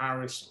 traveling to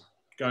Paris, or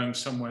going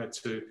somewhere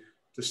to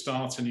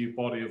start a new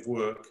body of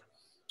work,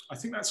 I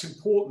think that's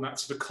important.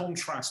 That's the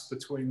contrast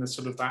between that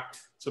sort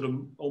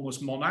of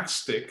almost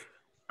monastic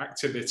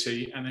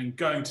activity and then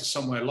going to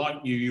somewhere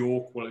like New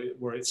York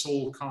where it's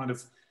all kind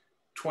of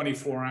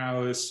 24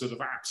 hours sort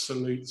of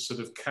absolute sort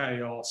of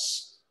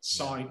chaos,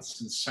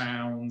 sights and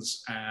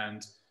sounds,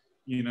 and,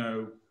 you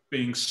know,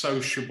 being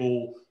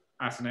sociable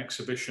at an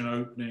exhibition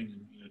opening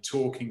and, you know,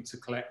 talking to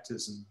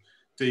collectors and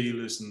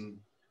dealers and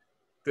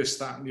this,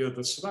 that and the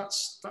other. So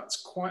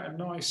that's quite a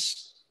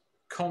nice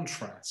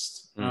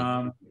contrast.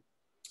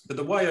 But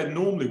the way I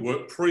normally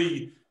work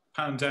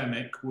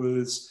pre-pandemic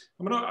was,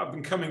 I mean, I've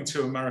been coming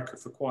to America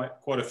for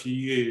quite a few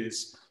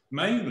years,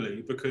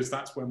 mainly because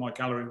that's where my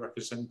gallery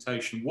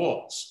representation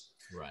was.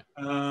 Right.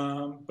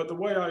 But the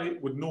way I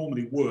would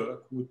normally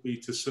work would be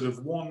to sort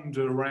of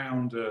wander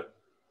around a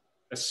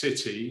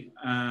city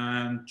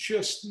and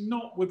just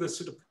not with a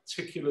sort of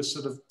particular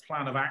sort of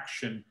plan of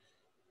action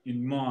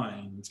in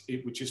mind.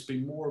 It would just be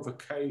more of a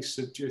case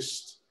of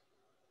just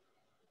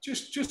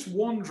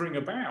wandering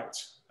about,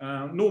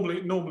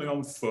 normally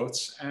on foot,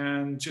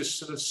 and just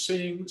sort of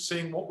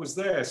seeing what was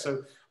there.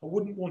 So I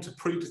wouldn't want a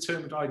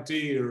predetermined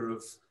idea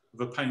of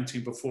a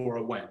painting before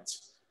I went.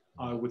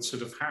 I would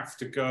sort of have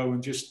to go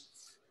and just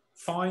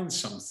find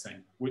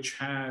something which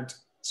had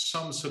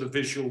some sort of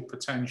visual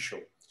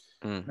potential.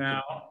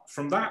 Now,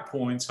 from that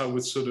point, I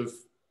would sort of,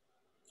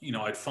 you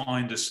know, I'd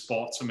find a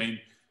spot. I mean,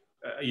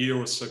 a year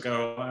or so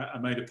ago, I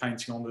made a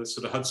painting on the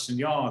sort of Hudson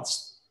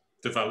Yards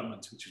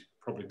development, which is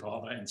probably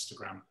part of that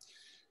Instagram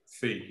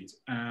feed.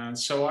 And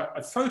so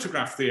I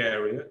photographed the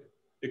area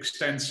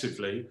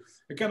extensively.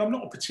 Again, I'm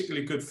not a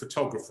particularly good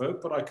photographer,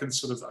 but I can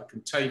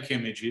take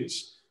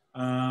images.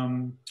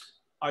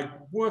 I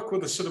work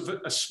with a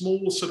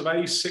small sort of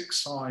A6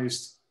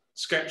 sized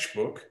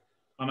sketchbook,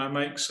 and I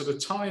make sort of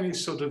tiny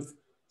sort of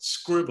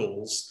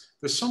scribbles.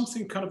 There's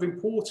something kind of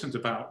important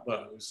about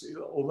those,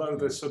 although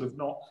they're sort of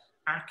not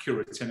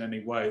accurate in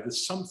any way.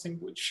 There's something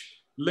which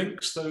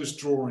links those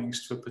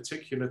drawings to a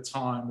particular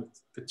time, a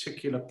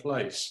particular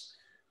place,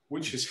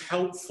 which is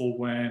helpful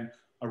when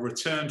I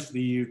return to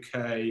the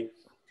UK.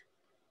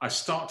 I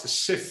start to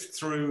sift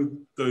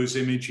through those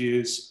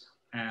images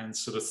and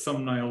sort of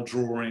thumbnail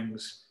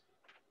drawings,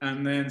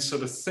 and then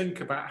sort of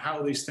think about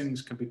how these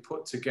things can be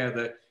put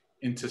together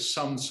into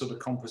some sort of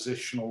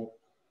compositional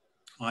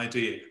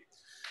idea.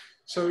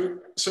 So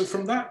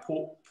from that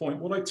point,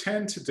 what I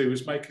tend to do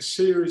is make a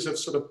series of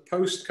sort of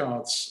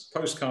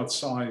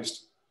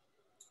postcard-sized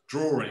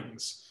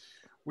drawings,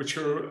 which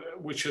are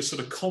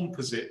sort of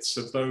composites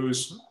of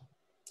those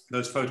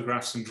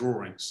photographs and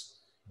drawings.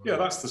 Yeah,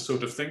 that's the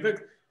sort of thing.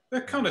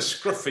 They're kind of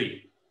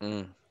scruffy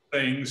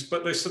things,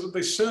 but they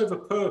serve a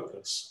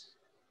purpose.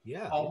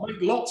 Yeah, I'll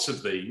make lots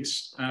of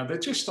these. They're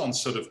just on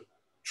sort of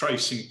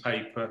tracing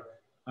paper.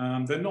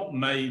 They're not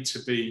made to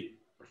be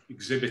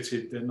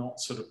exhibited. They're not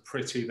sort of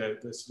pretty. They're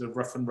sort of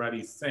rough and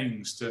ready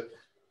things to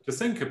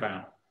think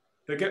about.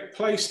 They get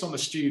placed on the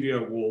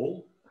studio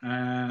wall,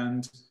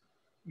 and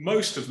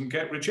most of them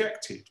get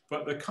rejected,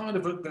 but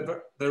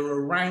they're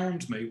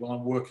around me while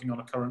I'm working on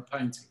a current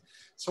painting.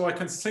 So I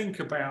can think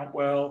about,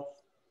 well,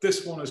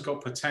 this one has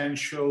got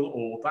potential,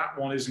 or that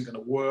one isn't going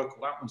to work,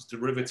 or that one's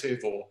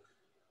derivative, or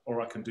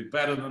I can do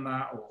better than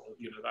that, or,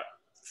 you know, that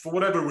for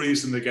whatever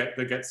reason they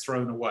get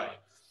thrown away.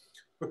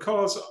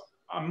 Because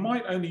I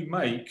might only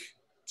make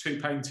 2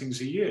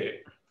 paintings a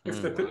year.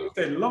 If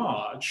they're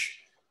large,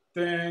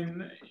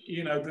 then,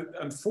 you know,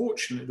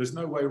 unfortunately, there's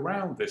no way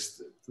around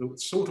this. The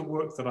sort of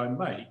work that I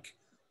make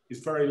is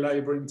very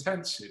labor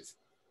intensive.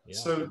 Yeah.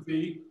 So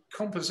the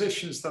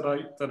compositions that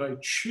I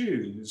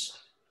choose,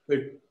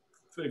 they've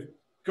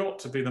got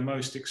to be the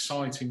most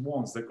exciting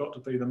ones. They've got to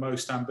be the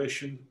most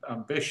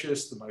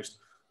ambitious, the most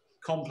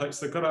complex.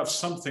 They've got to have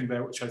something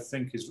there which I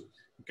think is,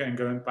 again,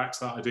 going back to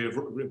that idea of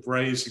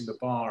raising the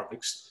bar, of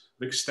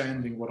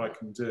extending what I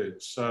can do.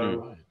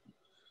 So,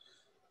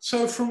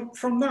 so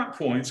from that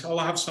point, I'll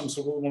have some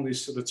sort of one of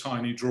these sort of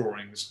tiny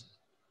drawings.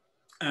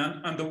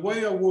 And the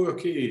way I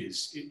work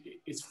is,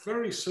 it's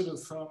very sort of,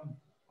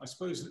 I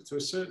suppose to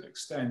a certain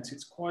extent,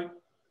 it's quite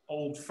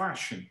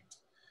old-fashioned.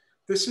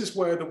 This is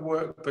where the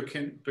work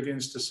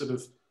begins to sort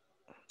of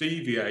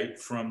deviate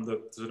from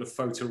the sort of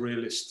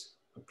photorealist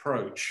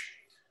approach.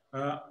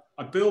 I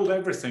I build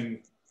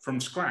everything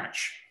from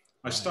scratch.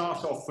 I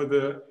start off with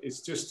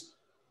it's just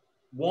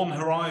one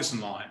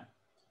horizon line,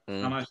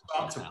 and I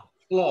start to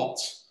plot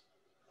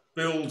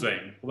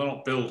building. Well, they're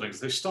not buildings.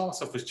 They start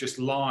off as just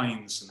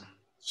lines and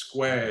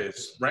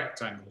squares,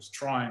 rectangles,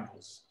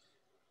 triangles.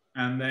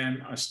 And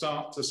then I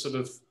start to sort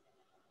of,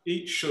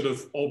 each sort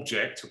of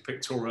object or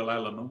pictorial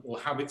element will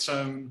have its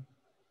own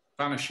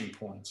vanishing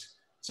point.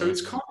 So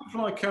it's kind of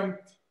like,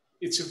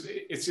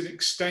 it's an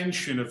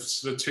extension of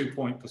sort of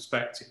two-point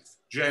perspective,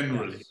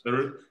 generally. Yes. There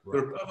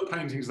are other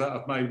paintings that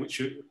I've made which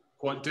are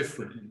quite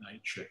different in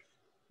nature.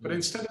 But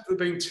instead of there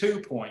being 2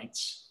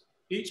 points,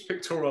 each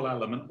pictorial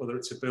element, whether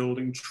it's a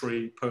building,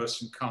 tree,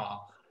 person,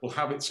 car, will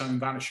have its own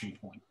vanishing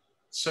point.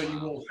 So you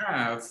will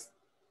have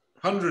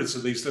hundreds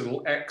of these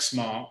little X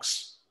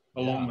marks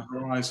along the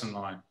horizon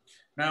line.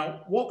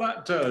 Now, what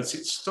that does,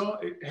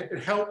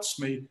 it helps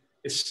me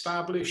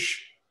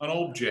establish an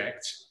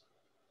object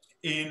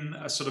in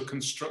a sort of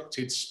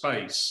constructed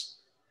space,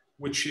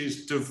 which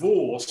is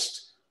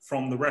divorced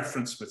from the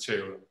reference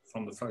material,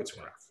 from the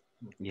photograph.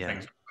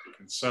 Yeah.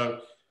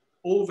 So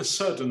all of a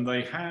sudden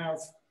they have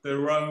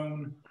their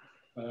own,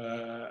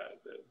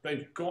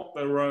 they've got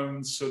their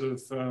own sort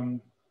of,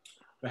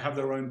 they have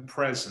their own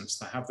presence,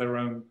 they have their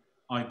own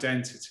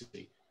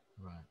identity.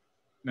 Right.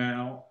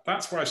 Now,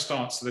 that's where I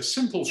start. So they're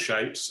simple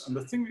shapes, and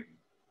the thing,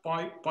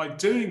 by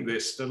doing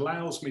this, it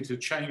allows me to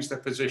change their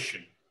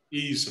position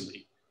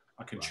easily.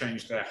 I can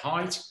change their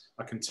height,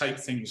 I can take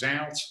things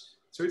out.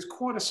 So it's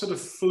quite a sort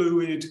of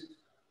fluid,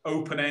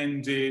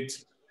 open-ended,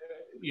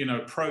 you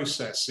know,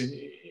 process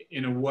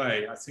in a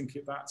way. I think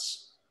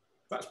that's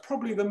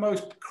probably the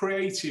most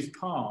creative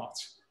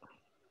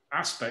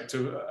aspect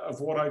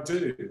of what I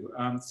do.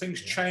 Things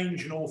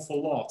change an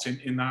awful lot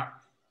in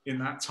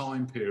that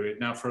time period.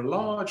 Now, for a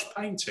large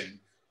painting,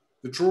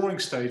 the drawing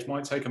stage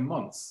might take a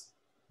month.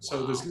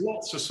 So there's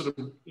lots of sort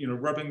of, you know,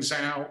 rubbings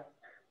out,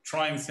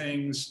 trying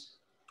things,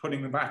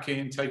 putting them back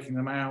in, taking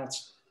them out.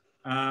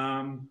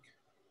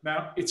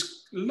 Now, it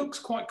looks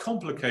quite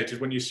complicated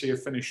when you see a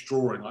finished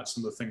drawing, like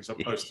some of the things I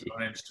posted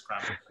on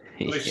Instagram.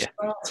 But they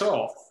start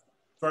off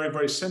very,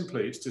 very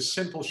simply. It's just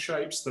simple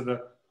shapes that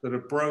are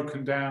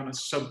broken down and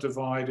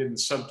subdivided,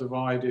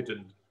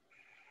 and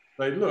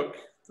they look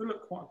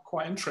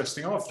quite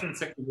interesting. I often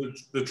think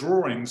the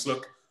drawings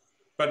look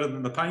better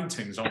than the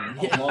paintings online.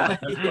 Yeah.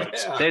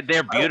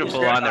 They're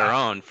beautiful on their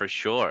own, for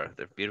sure.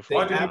 They're beautiful.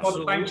 Why didn't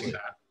bother painting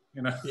that?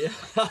 You know? Yeah.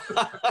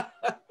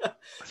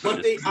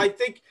 But I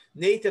think,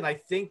 Nathan,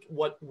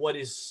 what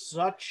is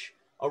such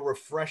a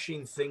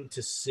refreshing thing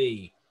to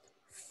see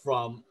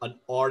from an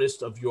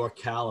artist of your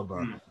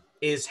caliber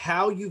is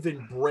how you've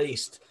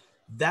embraced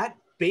that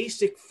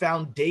basic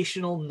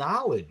foundational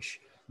knowledge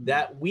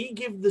that we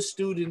give the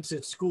students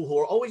at school who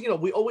are always, you know,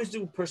 we always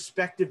do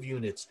perspective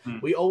units.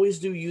 We always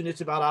do units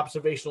about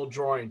observational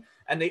drawing,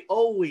 and they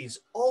always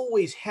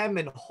hem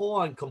and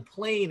haw and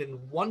complain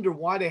and wonder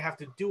why they have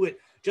to do it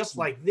just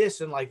like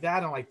this and like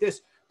that and like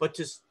this. But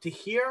to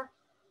hear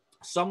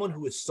someone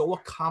who is so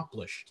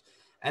accomplished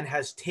and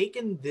has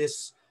taken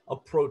this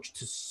approach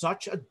to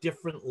such a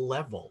different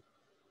level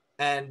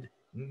and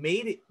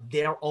made it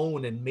their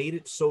own and made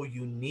it so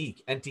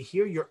unique, and to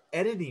hear your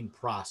editing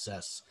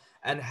process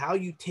and how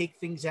you take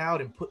things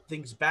out and put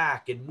things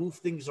back and move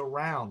things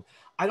around.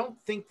 I don't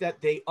think that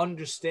they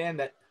understand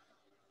that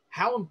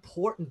how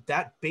important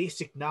that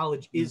basic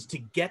knowledge is to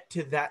get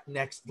to that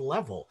next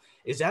level.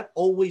 Is that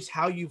always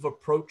how you've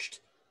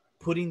approached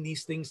putting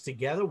these things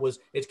together?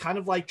 It's kind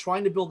of like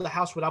trying to build a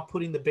house without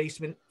putting the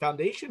basement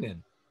foundation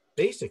in,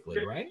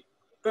 basically, right?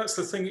 That's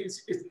the thing.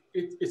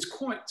 It's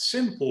quite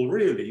simple,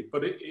 really,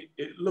 but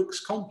it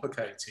looks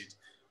complicated.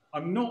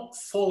 I'm not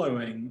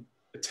following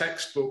a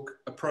textbook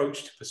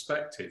approach to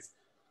perspective.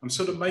 I'm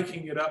sort of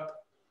making it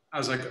up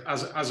as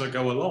I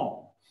go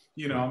along.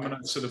 You know, I'm going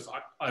to sort of,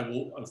 I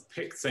will have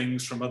picked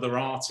things from other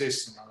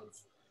artists, and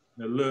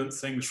I've learned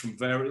things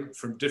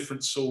from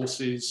different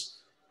sources.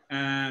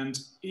 And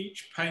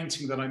each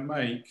painting that I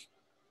make,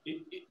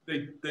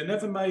 they're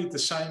never made the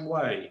same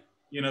way.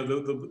 You know,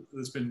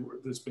 there's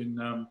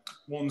been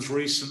ones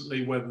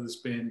recently where there's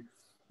been,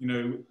 you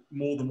know,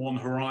 more than one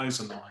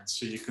horizon line,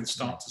 so you can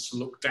start to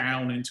look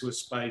down into a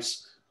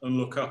space and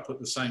look up at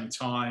the same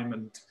time.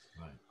 And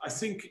I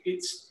think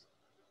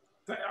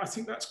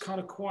that's kind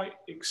of quite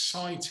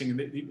exciting.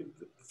 The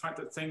fact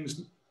that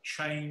things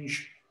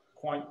change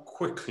quite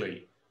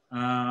quickly,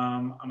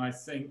 and I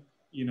think,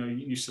 you know,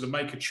 you sort of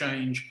make a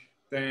change,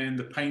 then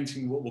the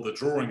painting the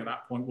drawing at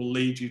that point will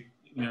lead you,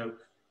 you know,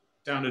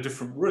 down a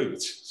different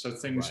route. So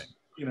things,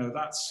 you know,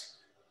 that's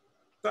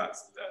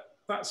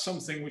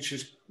something which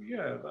is,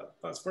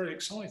 that's very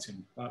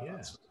exciting.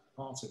 That's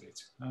part of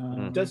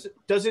it.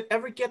 Does it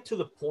ever get to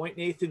the point,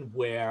 Nathan,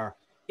 where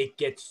it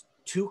gets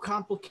too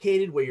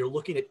complicated, where you're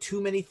looking at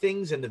too many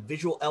things and the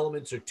visual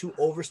elements are too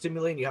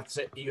overstimulating?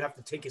 You have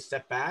to take a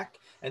step back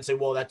and say,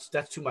 well, that's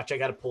too much. I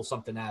got to pull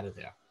something out of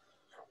there.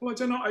 Well, I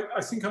don't know.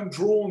 I think I'm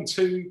drawn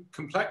to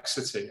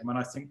complexity. I mean,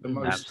 I think the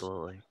most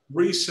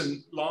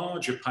recent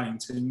larger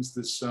paintings,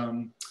 there's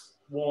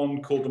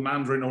one called the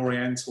Mandarin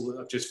Oriental that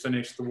I've just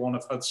finished, the one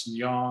of Hudson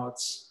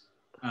Yards.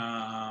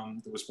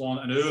 There was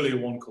an earlier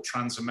one called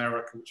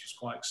Transamerica, which is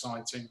quite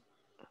exciting,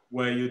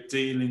 where you're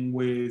dealing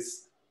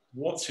with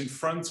what's in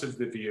front of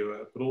the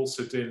viewer, but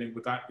also dealing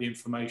with the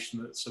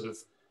information that's sort of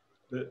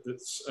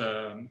that's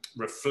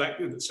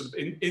reflected, that's sort of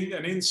in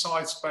an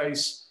inside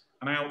space,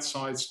 an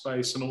outside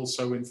space, and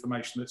also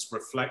information that's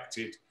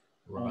reflected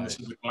on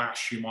the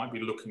glass you might be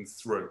looking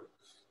through.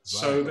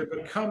 So they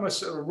become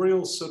a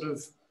real sort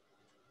of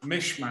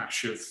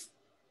mishmash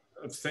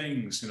of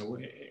things,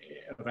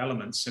 of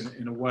elements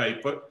in a way.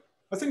 But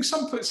I think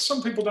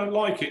some people don't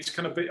like it. It's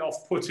kind of a bit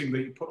off-putting that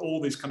you put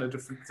all these kind of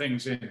different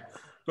things in.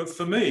 But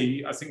for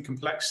me, I think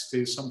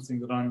complexity is something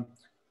that I'm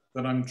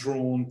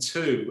drawn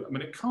to. I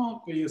mean, it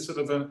can't be a sort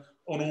of an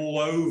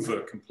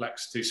all-over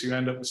complexity, so you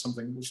end up with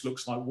something which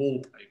looks like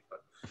wallpaper.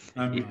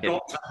 You've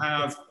got to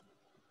have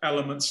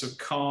elements of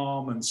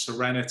calm and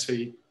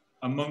serenity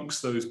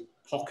amongst those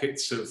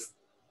pockets of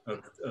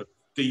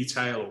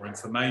detail or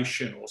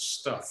information or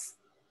stuff.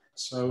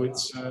 So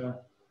it's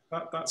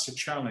that's a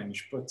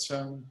challenge. But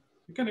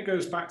again, it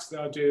goes back to the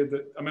idea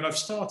that, I mean, I've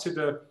started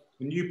a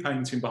new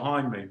painting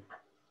behind me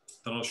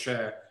that I'll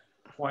share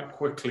quite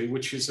quickly,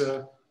 which is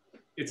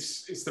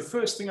it's the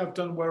first thing I've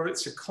done where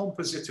it's a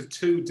composite of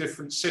two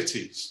different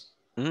cities.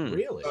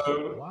 Really?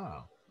 So,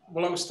 wow.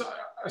 Well,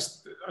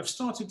 I've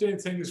started doing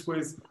things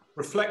with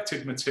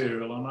reflected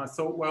material, and I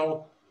thought,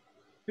 well,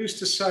 who's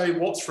to say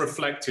what's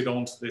reflected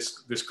onto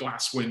this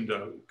glass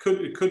window?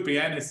 It could be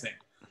anything.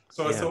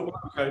 So I thought, well,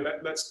 okay,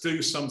 let's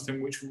do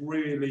something which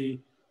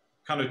really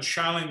kind of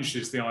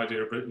challenges the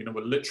idea of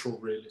a literal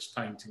realist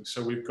painting.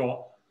 So we've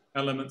got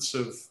elements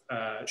of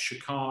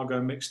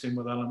Chicago mixed in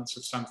with elements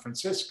of San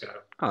Francisco.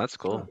 Oh, that's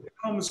cool. It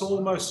becomes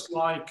almost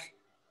like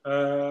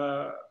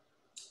a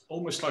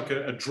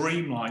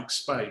dreamlike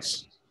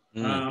space.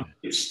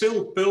 It's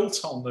still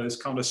built on those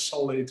kind of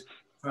solid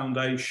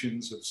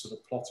foundations of sort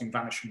of plotting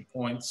vanishing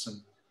points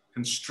and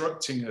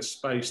constructing a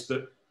space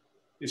that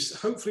is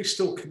hopefully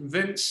still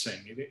convincing.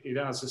 It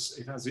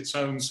has its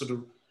own sort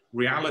of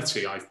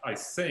reality, I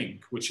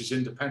think, which is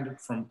independent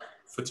from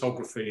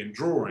photography and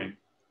drawing.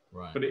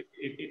 Right. But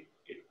it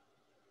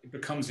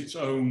becomes its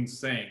own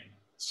thing.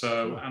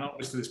 So, and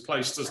obviously this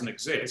place doesn't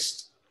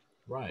exist.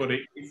 Right. But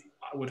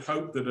I would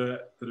hope that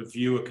a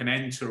viewer can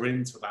enter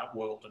into that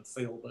world and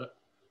feel that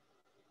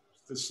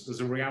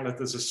there's a reality,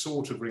 there's a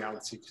sort of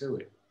reality to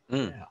it.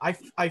 Yeah,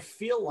 I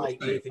feel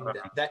like, Nathan,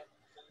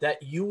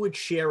 that you would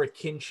share a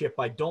kinship.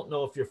 I don't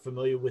know if you're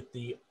familiar with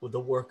the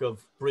work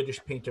of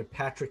British painter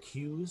Patrick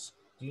Hughes.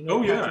 Do you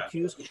know Patrick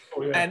Hughes?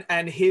 Oh, yeah.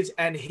 And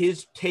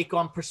his take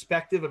on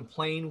perspective and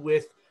playing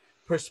with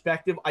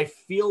perspective. I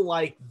feel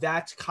like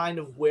that's kind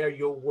of where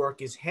your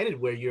work is headed,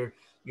 where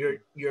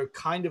you're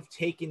kind of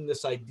taking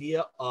this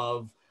idea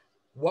of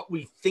what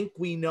we think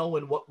we know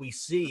and what we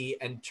see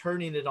and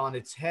turning it on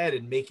its head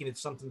and making it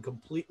something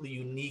completely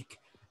unique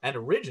and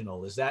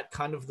original. Is that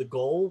kind of the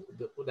goal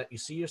that you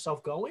see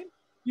yourself going?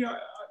 Yeah,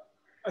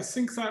 I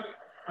think that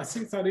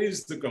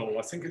is the goal.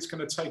 I think it's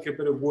going to take a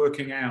bit of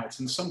working out,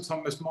 and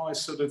sometimes my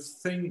sort of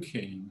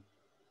thinking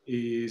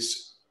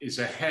is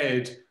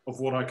ahead of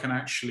what I can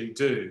actually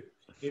do.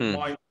 It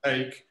might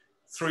take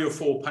 3 or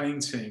 4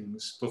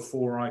 paintings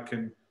before I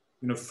can,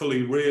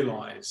 fully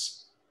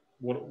realize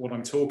what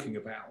I'm talking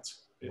about.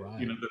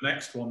 Right. The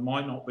next one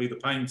might not be the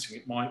painting.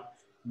 It might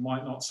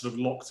not sort of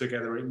lock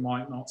together. It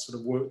might not sort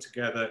of work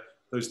together,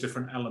 those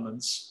different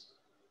elements,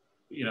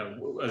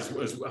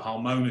 as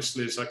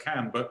harmoniously as I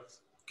can. But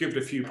give it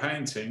a few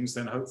paintings,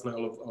 then hopefully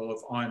I'll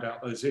have ironed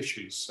out those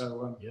issues.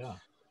 So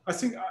I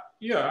think,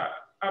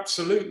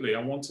 absolutely.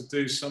 I want to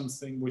do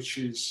something which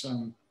is,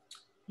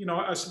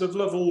 I sort of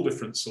love all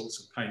different sorts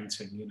of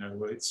painting. It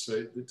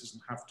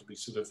doesn't have to be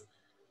sort of,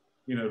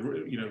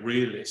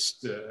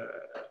 realist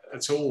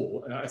at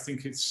all. I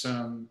think it's,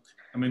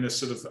 a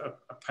sort of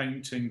a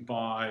painting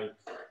by,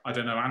 I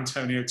don't know,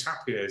 Antonio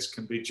Tapies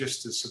can be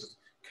just as sort of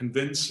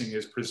convincing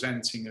as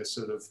presenting a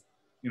sort of,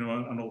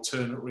 an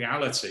alternate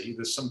reality.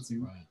 There's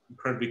something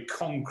incredibly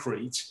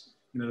concrete,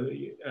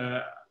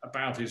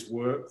 about his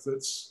work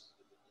that's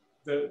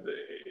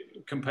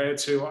compared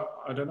to,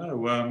 I don't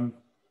know,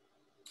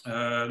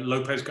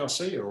 Lopez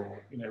Garcia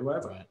or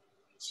whoever. Right.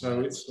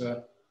 So it's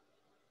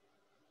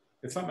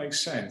if that makes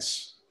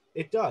sense.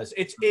 It does.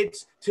 It's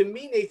to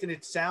me, Nathan,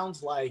 it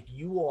sounds like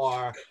you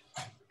are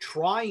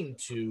trying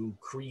to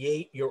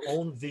create your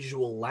own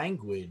visual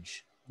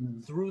language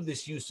through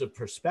this use of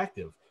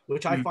perspective,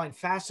 which I find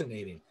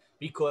fascinating,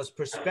 because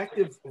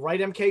perspective, right,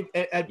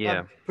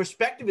 MK?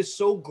 Perspective is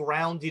so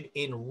grounded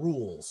in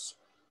rules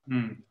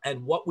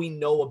and what we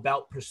know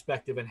about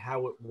perspective and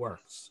how it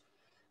works.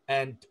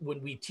 And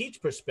when we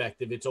teach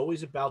perspective, it's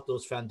always about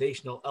those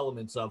foundational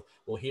elements of,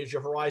 well, here's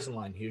your horizon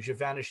line, here's your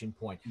vanishing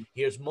point,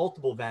 here's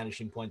multiple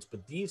vanishing points,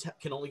 but these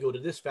can only go to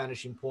this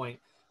vanishing point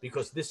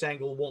because this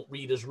angle won't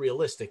read as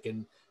realistic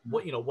and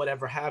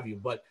whatever have you.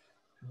 But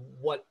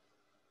what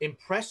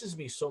impresses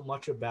me so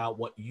much about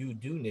what you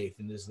do,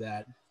 Nathan, is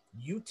that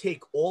you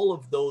take all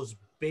of those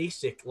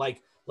basic,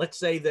 like, let's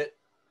say that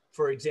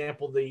for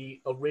example,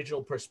 the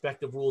original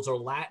perspective rules are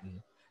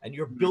Latin, and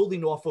you're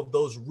building off of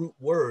those root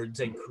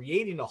words and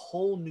creating a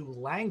whole new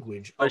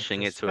language,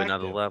 pushing it to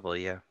another level.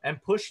 Yeah.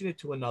 And pushing it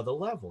to another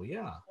level.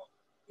 Yeah.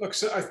 Look,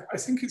 so I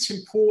think it's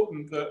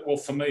important that, well,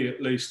 for me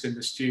at least in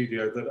the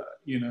studio, that,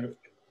 you know,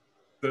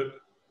 that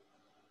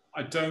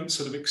I don't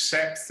sort of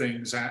accept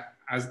things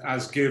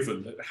as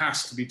given, that it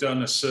has to be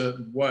done a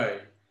certain way.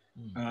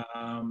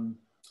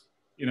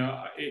 You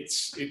know,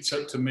 it's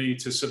up to me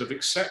to sort of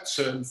accept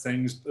certain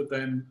things, but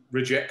then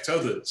reject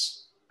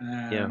others.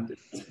 And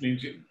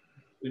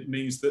it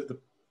means that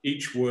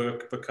each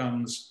work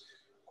becomes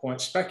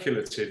quite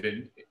speculative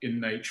in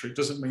nature. It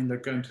doesn't mean they're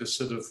going to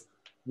sort of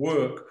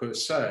work per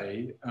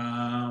se.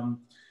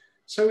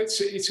 So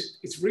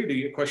it's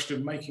really a question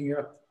of making it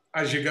up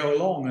as you go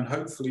along, and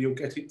hopefully you'll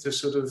get it to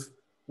sort of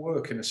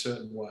work in a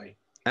certain way.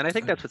 And I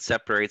think that's what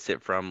separates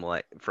it from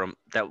what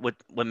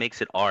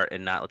makes it art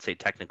and not, let's say,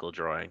 technical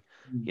drawing.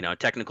 You know,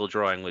 technical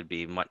drawing would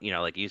be, you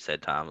know, like you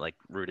said, Tom, like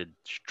rooted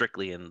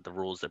strictly in the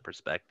rules of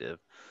perspective.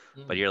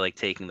 But you're like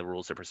taking the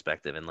rules of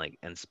perspective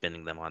and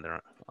spinning them on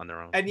their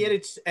own. And yet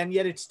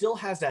it still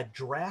has that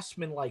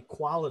draftsman-like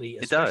quality,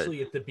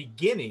 especially at the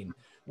beginning,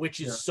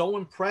 which is so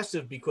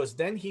impressive, because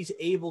then he's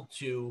able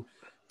to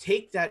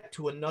take that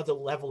to another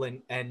level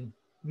and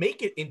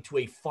make it into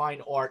a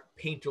fine art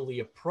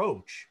painterly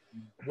approach,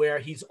 where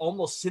he's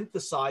almost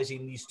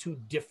synthesizing these two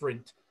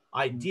different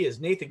ideas.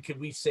 Nathan, could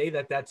we say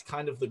that that's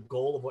kind of the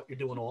goal of what you're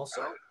doing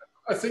also?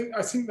 I think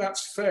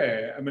that's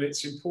fair. I mean,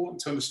 it's important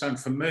to understand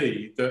for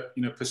me that,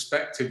 you know,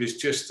 perspective is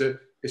just a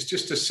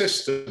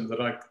system that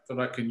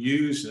I can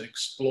use and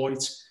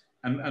exploit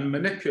and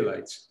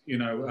manipulate, you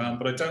know,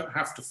 but I don't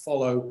have to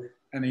follow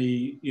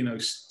any, you know,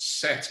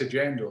 set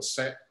agenda or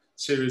set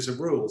series of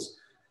rules.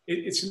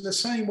 It's in the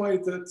same way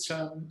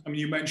that I mean,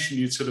 you mentioned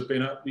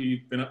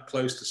you've been up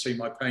close to see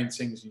my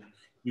paintings.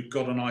 You've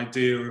got an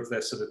idea of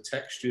their sort of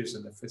textures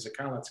and their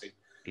physicality.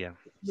 Yeah.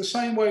 The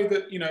same way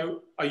that, you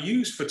know, I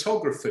use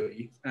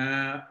photography,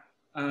 but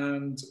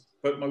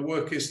my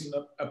work isn't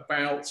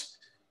about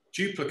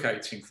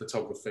duplicating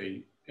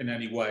photography in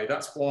any way.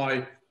 That's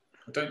why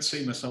I don't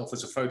see myself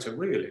as a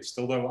photorealist,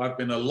 although I've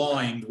been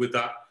aligned with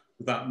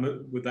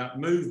that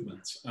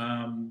movement.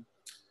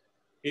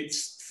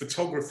 It's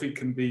photography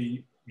can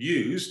be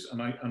used,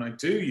 and I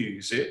do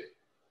use it,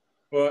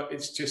 but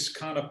it's just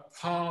kind of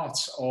part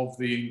of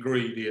the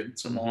ingredient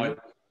to my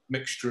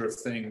mixture of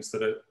things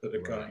that are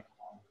going on.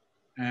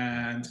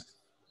 And,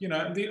 you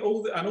know,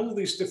 all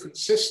these different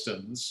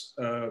systems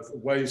of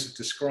ways of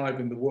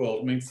describing the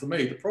world. I mean, for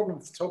me, the problem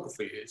with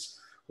photography is,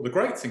 well, the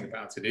great thing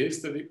about it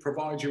is that it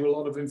provides you a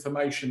lot of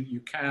information. You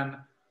can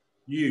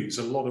use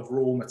a lot of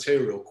raw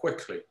material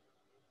quickly.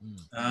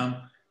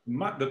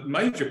 The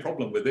major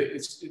problem with it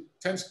is it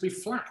tends to be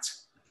flat.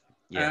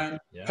 And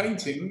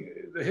painting,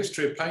 the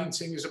history of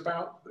painting is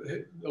about,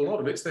 a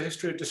lot of it's the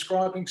history of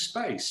describing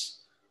space.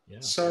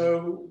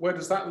 So where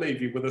does that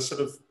leave you? With a sort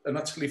of an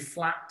utterly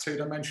flat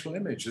two-dimensional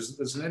image?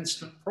 There's an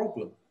instant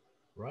problem.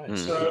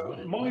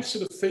 So my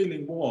sort of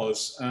feeling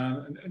was,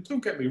 and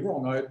don't get me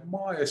wrong, I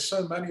admire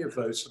so many of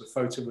those sort of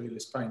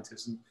photorealist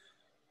painters, and,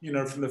 you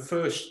know, from the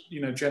first,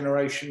 you know,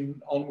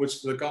 generation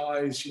onwards to the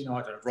guys, you know,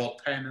 I don't know, Rod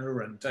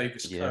Penner and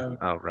Davis Cohn.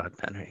 Oh, Rod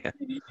Penner, yeah.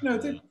 You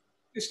know,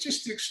 it's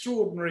just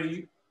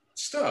extraordinary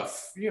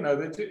stuff. You know,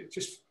 they're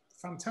just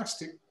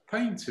fantastic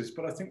painters.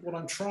 But I think what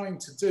I'm trying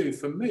to do,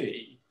 for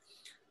me,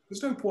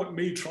 there's no point in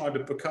me trying to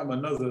become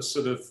another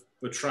sort of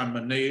Bertrand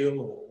Manil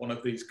or one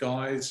of these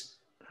guys,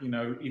 you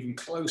know, even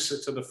closer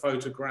to the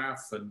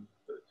photograph, and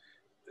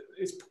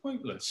it's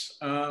pointless.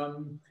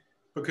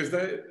 Because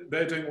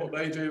they're doing what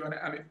they do,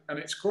 and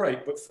it's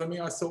great. But for me,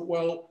 I thought,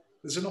 well,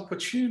 there's an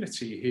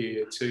opportunity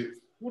here to,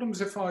 what happens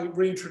if I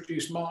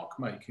reintroduce mark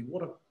making?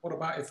 What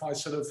about if I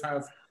sort of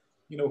have,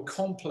 you know,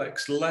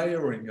 complex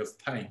layering of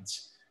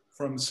paint,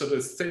 from sort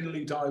of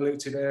thinly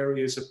diluted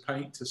areas of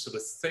paint to sort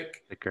of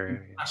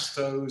thicker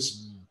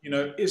pastos? You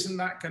know, isn't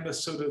that going to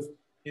sort of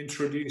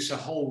introduce a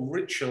whole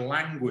richer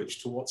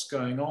language to what's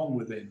going on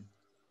within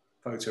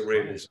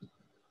photorealism?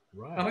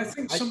 Right. And I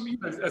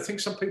think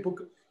some people,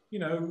 you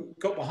know,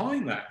 got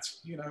behind that,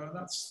 you know, and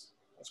that's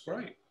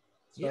great.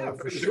 So yeah,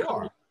 for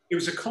sure. It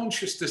was a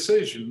conscious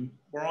decision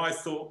where I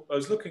thought, I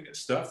was looking at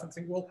stuff and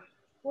thinking, well,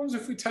 what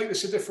if we take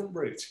this a different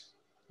route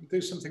and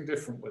do something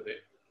different with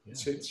it and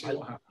see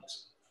what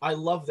happens? I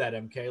love that,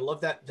 MK. I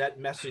love that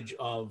message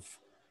of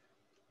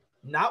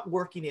not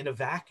working in a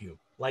vacuum.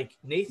 Like,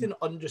 Nathan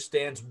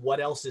understands what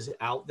else is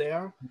out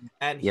there,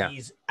 and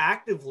he's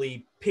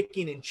actively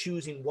picking and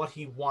choosing what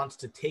he wants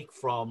to take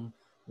from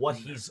what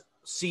he's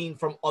seen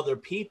from other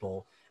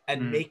people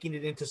and making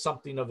it into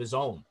something of his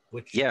own,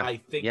 which I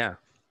think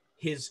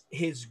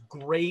his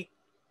great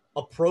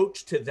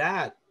approach to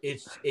that,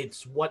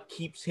 it's what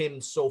keeps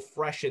him so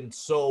fresh and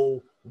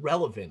so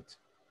relevant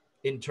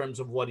in terms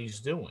of what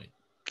he's doing.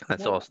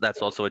 That's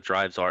also what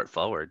drives art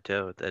forward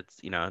too. That's,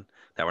 you know,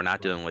 that we're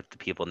not doing what the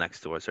people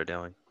next to us are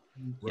doing.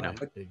 You know?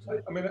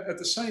 I mean, at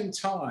the same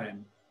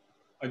time,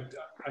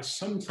 I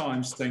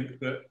sometimes think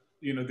that,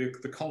 you know,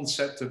 the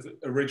concept of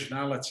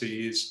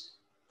originality is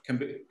can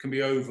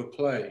be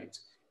overplayed,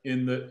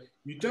 in that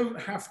you don't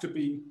have to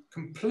be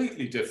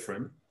completely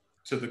different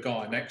to the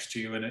guy next to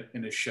you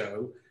in a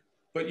show,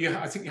 but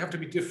I think you have to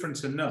be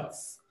different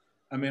enough.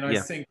 I mean, I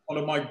think one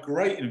of my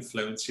great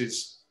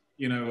influences,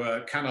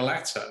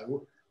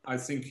 Canaletto, I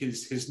think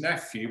his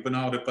nephew,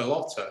 Bernardo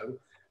Bellotto,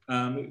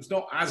 he was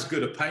not as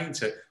good a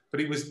painter, but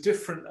he was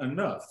different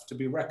enough to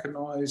be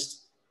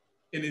recognised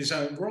in his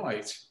own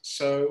right.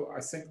 So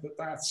I think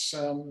that's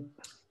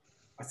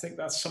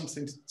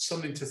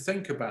something to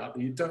think about.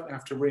 That you don't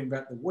have to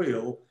reinvent the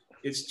wheel.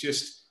 It's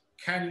just,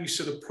 can you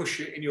sort of push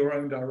it in your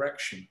own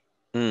direction?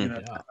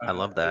 I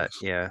love that.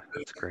 Yeah,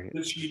 that's great.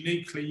 It's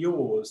uniquely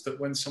yours, that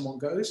when someone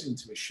goes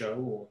into a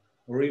show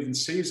or even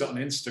sees it on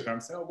Instagram,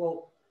 say,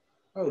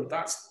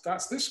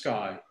 that's this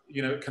guy.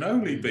 It can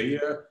only be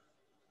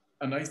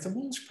a Nathan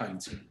Walsh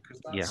painting,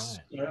 because that's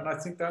and I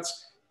think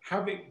that's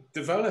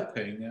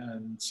developing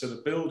and sort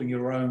of building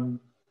your own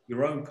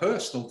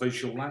personal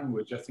visual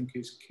language. I think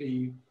is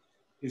key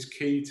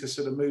to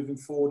sort of moving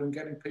forward and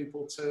getting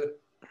people to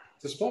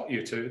spot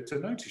you, to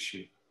notice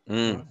you.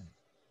 Right?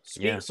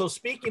 So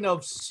speaking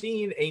of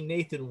seeing a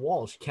Nathan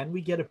Walsh, can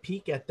we get a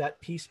peek at that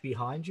piece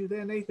behind you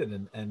there,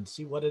 Nathan, and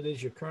see what it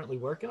is you're currently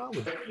working on?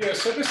 Yeah,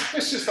 so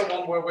this is the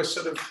one where it's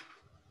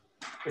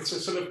a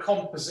sort of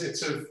composite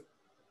of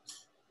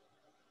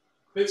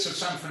bits of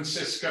San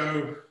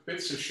Francisco,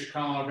 bits of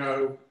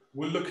Chicago.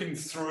 We're looking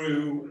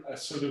through a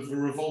sort of a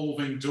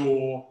revolving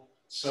door,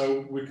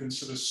 so we can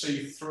sort of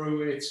see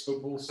through it, but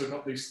we've also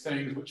got these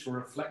things which are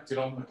reflected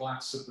on the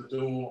glass of the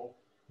door.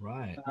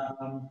 Right.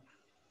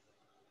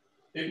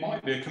 It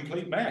might be a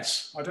complete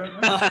mess. I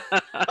don't know.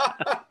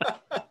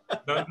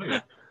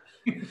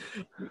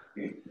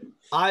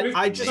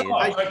 I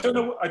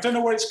don't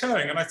know where it's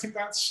going, and I think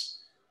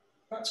that's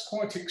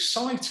quite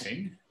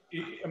exciting.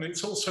 I mean,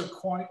 it's also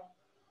quite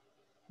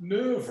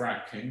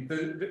nerve-wracking.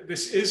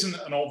 This isn't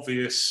an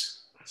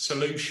obvious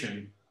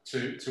solution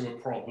to a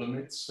problem.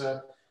 It's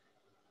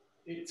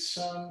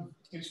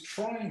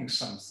trying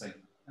something.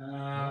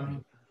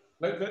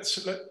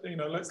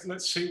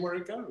 Let's see where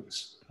it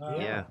goes.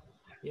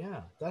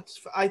 Yeah,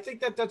 I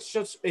think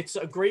it's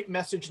a great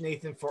message,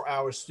 Nathan, for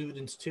our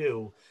students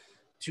too,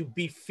 to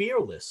be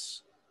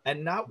fearless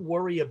and not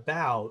worry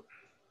about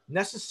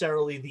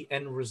necessarily the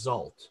end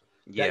result.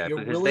 Yeah,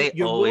 because they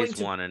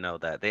always want to know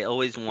that. They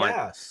always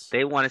want,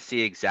 they want to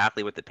see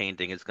exactly what the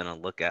painting is going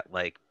to look at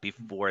like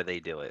before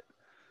they do it.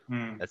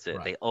 That's it.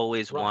 Right. They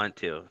always want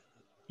to.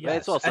 Yes.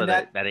 It's also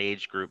that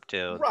age group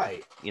too.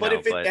 Right.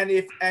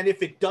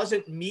 If it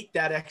doesn't meet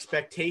that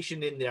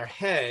expectation in their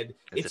head,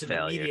 it's an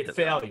immediate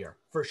failure.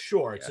 For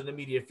sure. It's an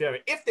immediate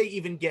failure. If they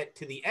even get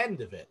to the end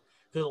of it.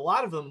 Because a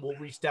lot of them will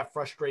reach that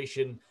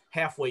frustration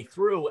halfway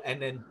through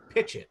and then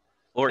pitch it.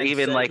 Or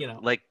even say,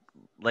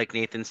 like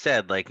Nathan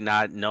said, like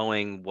not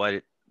knowing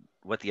what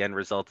the end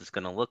result is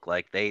going to look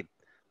like. They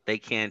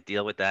can't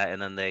deal with that.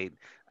 And then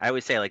I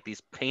always say, like,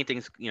 these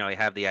paintings, you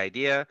have the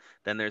idea,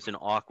 then there's an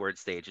awkward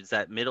stage. It's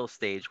that middle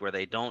stage where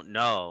they don't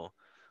know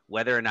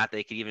whether or not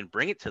they could even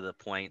bring it to the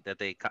point that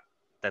they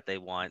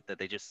want, that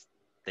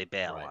they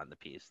bail on the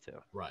piece too.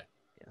 Right.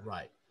 Yeah.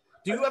 Right.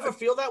 Do you ever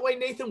feel that way,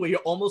 Nathan, where you're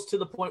almost to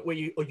the point where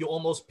you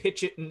almost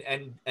pitch it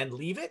and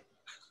leave it?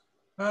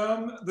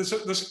 There's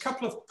a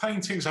couple of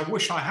paintings I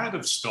wish I had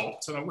have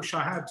stopped, and I wish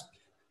I had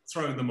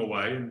thrown them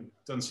away and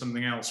done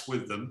something else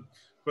with them.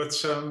 But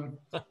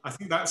I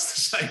think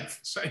that's the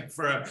same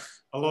for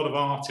a lot of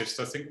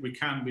artists. I think we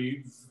can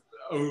be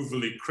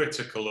overly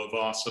critical of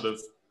our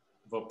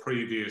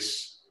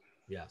previous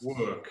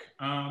work.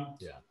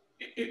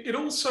 It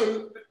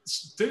also,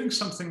 doing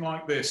something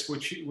like this,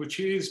 which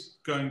is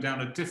going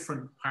down a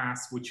different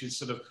path, which is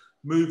sort of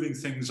moving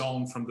things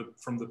on from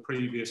the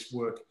previous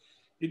work.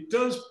 It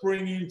does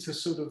bring into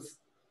sort of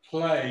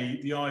play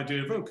the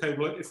idea of, okay,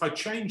 well, if I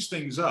change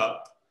things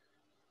up,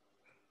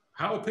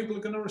 how are people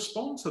going to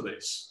respond to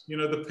this?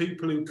 The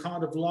people who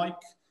kind of like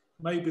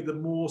maybe the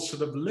more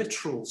sort of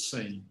literal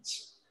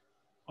scenes.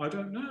 I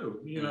don't know.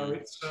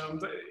 It's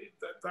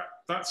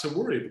that's a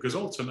worry, because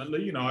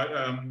ultimately,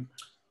 I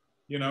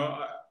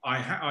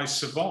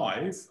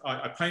survive.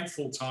 I paint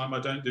full time. I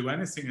don't do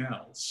anything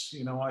else.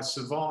 I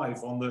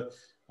survive on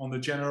the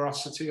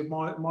generosity of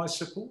my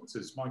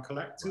supporters, my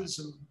collectors,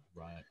 and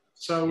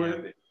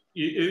so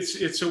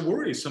it's a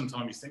worry.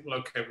 Sometimes you think, well,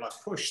 okay, well, I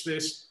push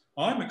this.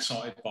 I'm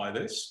excited by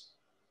this.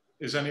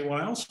 Is anyone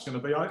else going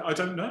to be? I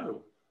don't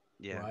know.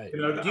 Yeah. Right.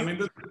 I mean,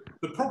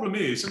 the problem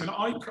is,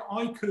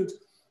 I could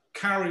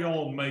carry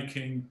on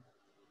making,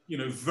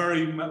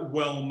 very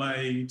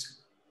well-made,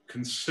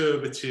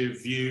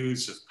 conservative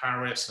views of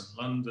Paris and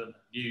London and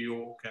New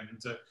York, and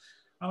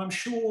I'm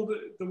sure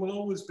that there will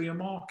always be a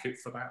market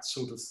for that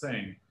sort of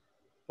thing.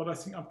 But I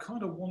think I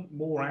kind of want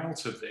more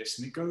out of this,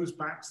 and it goes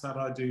back to that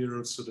idea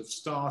of sort of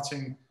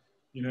starting,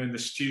 in the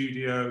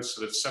studio,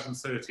 sort of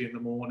 7:30 in the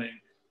morning,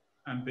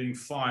 and being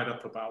fired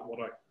up about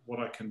what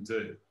I can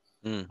do.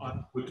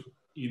 I would,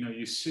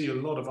 you see a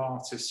lot of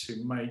artists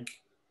who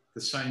make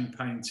the same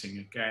painting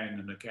again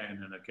and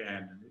again and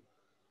again, and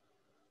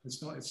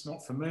it's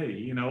not for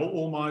me.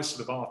 All my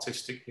sort of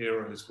artistic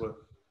heroes were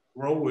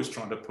were always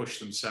trying to push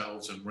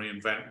themselves and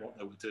reinvent what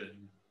they were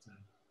doing.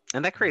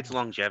 And that creates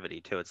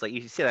longevity too. It's like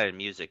you see that in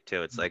music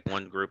too. It's like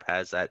one group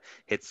has that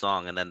hit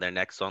song, and then their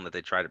next song that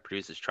they try to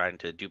produce is trying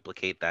to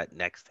duplicate that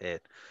next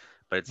hit.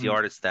 But it's the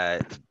artists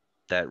that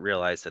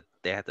realize that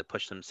they have to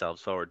push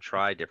themselves forward,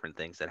 try different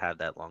things that have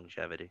that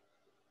longevity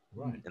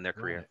in their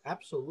career. Right.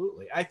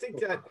 Absolutely. I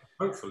think that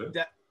hopefully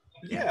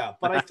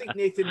but I think,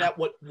 Nathan, that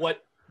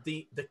what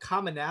the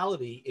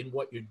commonality in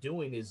what you're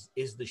doing is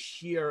the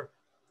sheer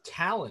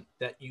talent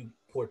that you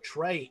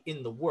portray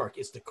in the work.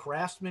 It's the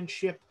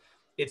craftsmanship.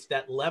 It's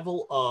that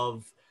level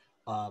of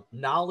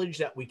knowledge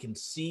that we can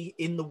see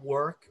in the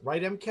work,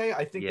 right, MK?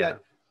 I think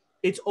that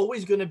it's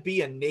always going to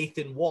be a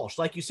Nathan Walsh.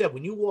 Like you said,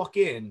 when you walk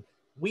in,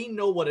 we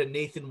know what a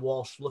Nathan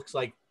Walsh looks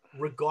like,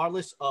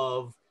 regardless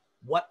of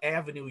what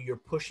avenue you're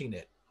pushing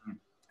it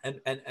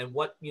and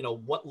what, you know,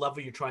 what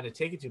level you're trying to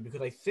take it to.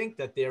 Because I think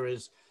that there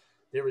is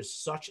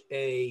such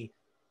an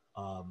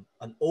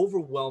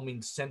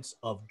overwhelming sense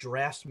of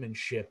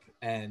draftsmanship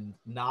and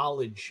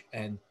knowledge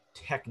and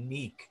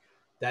technique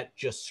that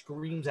just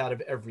screams out of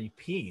every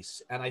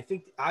piece. And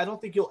I don't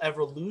think you'll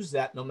ever lose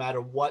that, no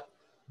matter what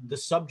the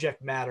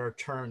subject matter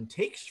turn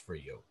takes for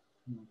you.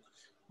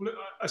 Well,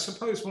 I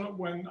suppose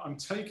when I'm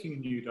taking a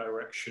new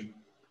direction,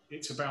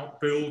 it's about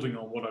building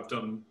on what I've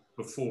done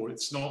before.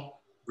 It's not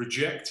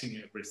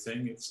rejecting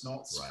everything. It's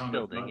not kind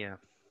of like,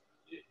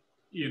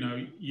 you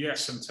know,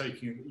 yes, I'm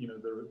taking, you know,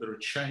 there are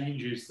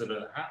changes that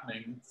are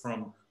happening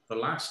from the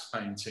last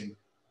painting,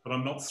 but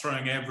I'm not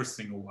throwing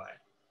everything away.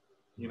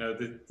 You know,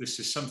 this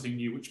is something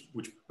new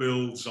which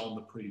builds on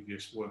the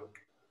previous work.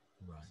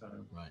 Right,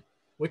 right.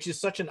 Which is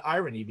such an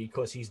irony,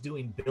 because he's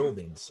doing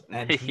buildings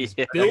and he's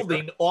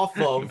building off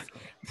of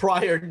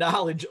prior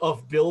knowledge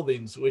of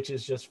buildings, which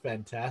is just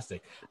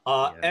fantastic.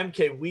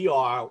 MK, we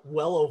are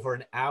well over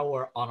an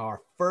hour on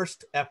our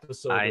first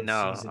episode. I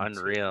know, of season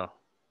unreal. 2.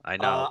 I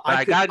know. But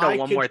I gotta know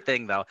one more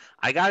thing though.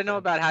 I gotta know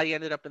about how you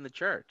ended up in the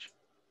church.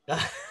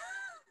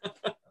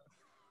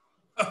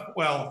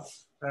 Well,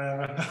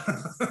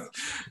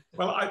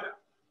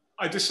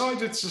 I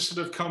decided to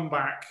sort of come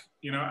back,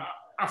 you know,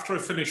 after I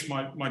finished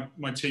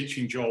my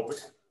teaching job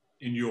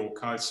in York.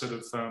 I sort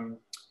of,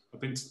 I've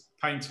been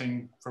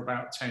painting for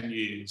about 10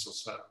 years or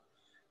so.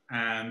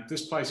 And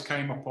this place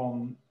came up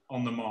on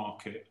the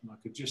market, and I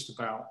could just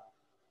about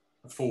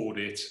afford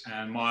it.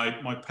 And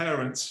my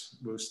parents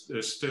were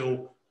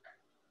still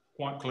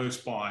quite close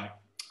by.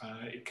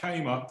 It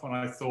came up and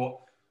I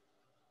thought,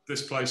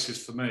 this place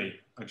is for me.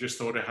 I just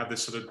thought it had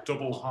this sort of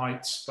double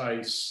height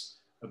space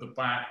at the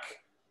back.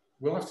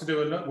 We'll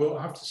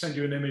have to send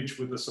you an image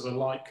with the sort of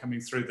light coming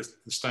through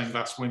the stained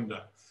glass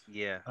window.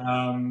 Yeah.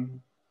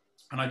 And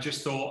I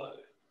just thought,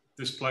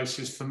 this place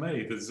is for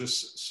me. There's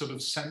this sort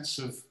of sense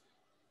of,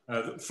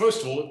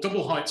 first of all,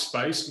 double height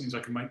space means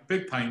I can make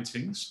big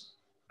paintings.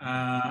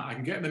 I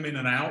can get them in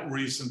and out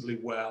reasonably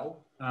well.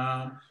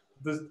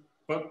 But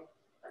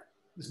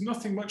there's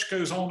nothing much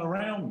goes on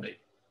around me.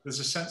 There's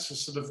a sense of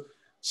sort of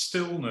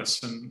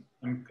stillness and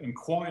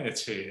quiet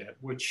here,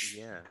 which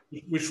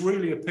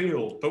really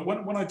appealed. But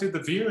when I did the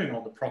viewing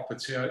on the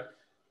property,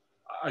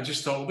 I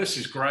just thought, well, this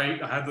is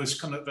great. I had this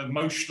kind of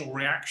emotional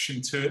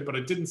reaction to it, but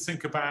I didn't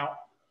think about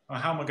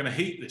how am I going to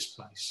heat this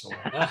place, or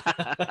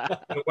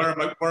where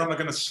am I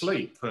going to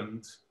sleep,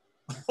 and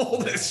all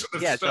this sort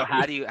of stuff. So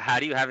how do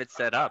you have it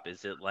set up?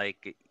 Is it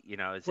like, you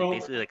know, is it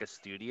basically like a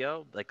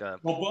studio, like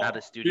not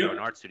a studio, an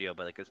art studio,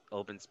 but like an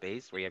open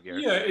space where you have your...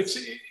 Yeah,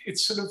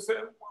 it's sort of,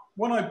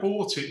 when I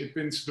bought it, it'd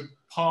been sort of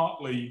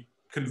partly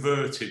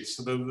converted,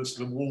 so there were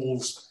sort of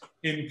walls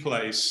in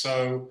place.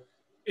 So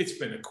it's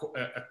been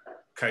a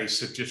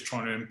case of just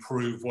trying to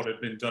improve what had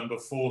been done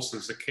before. So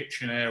there's a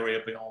kitchen area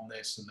beyond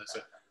this, and there's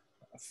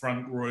a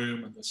front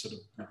room, and the sort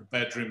of the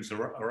bedrooms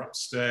are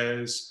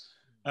upstairs.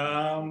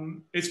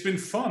 It's been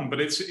fun,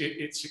 but it's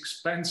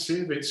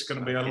expensive. It's going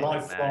to be a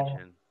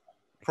lifelong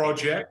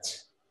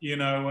project, you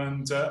know,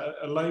 and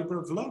a labour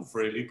of love,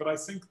 really. But I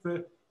think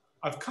that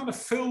I've kind of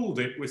filled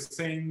it with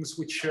things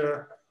which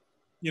are,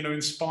 you know,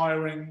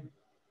 inspiring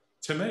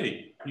to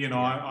me. You know,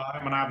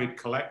 I'm an avid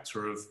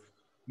collector of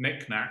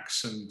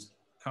knickknacks and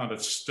kind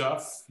of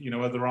stuff, you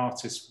know, other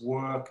artists'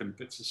 work and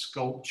bits of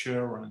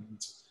sculpture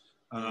and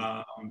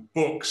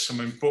books. I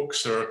mean,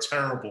 books are a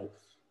terrible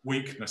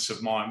weakness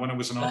of mine. When I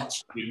was an art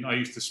student, I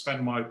used to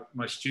spend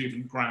my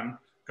student grant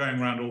going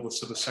around all the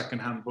sort of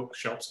second-hand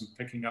bookshops and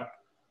picking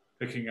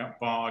up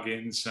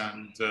bargains,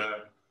 and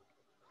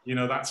you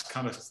know,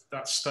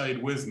 that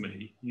stayed with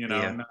me. You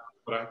know, now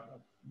I've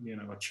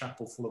got a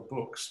chapel full of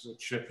books,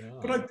 which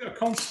but I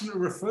constantly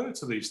refer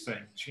to these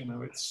things. You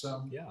know, it's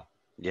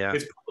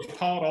it's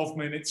part of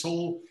me, and it's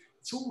all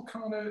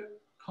kind of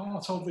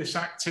part of this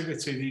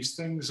activity. These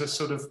things are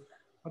sort of,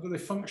 how do they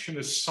function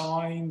as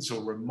signs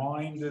or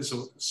reminders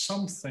or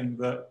something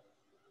that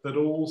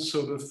all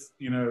sort of,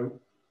 you know,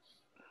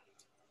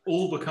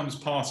 all becomes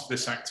part of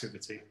this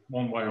activity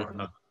one way or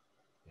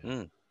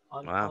another.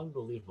 Wow.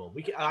 Unbelievable.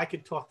 I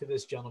could talk to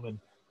this gentleman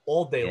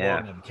all day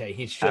long, MK.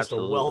 He's just a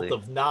wealth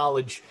of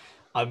knowledge.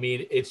 I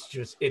mean,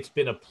 it's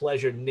been a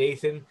pleasure.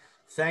 Nathan,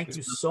 Thank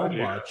you so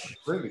much.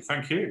 Really,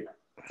 thank you.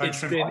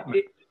 Thanks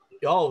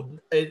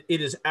It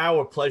is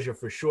our pleasure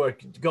for sure.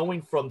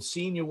 Going from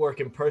seeing your work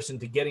in person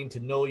to getting to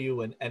know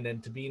you and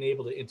then to being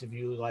able to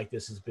interview you like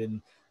this has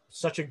been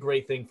such a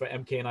great thing for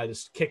MK and I to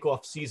kick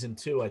off season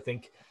 2. I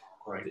think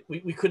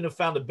we couldn't have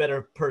found a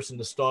better person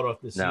to start off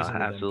this season. No,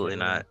 absolutely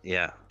not.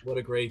 Yeah. What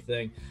a great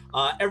thing.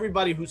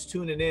 Everybody who's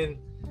tuning in,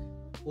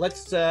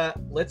 let's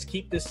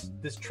keep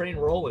this train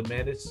rolling,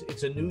 man.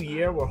 It's a new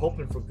year. We're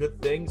hoping for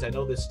good things. I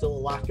know there's still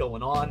a lot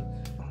going on.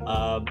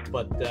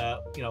 But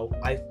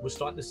we're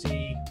starting to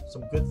see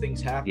some good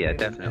things happening. Yeah,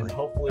 definitely.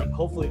 And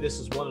hopefully this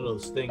is one of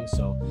those things.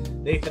 So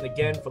Nathan,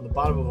 again, from the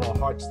bottom of our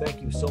hearts,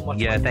 thank you so much.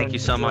 Yeah, thank you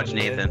so much,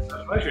 Nathan.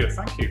 Pleasure.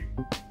 Thank you.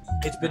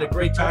 It's been a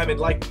great time. And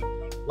like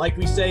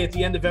we say at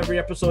the end of every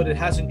episode, it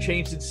hasn't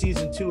changed in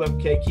season 2,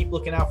 MK. Keep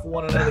looking out for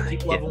one another.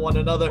 Keep loving one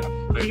another.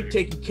 Keep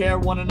taking care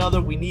of one another.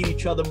 We need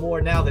each other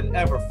more now than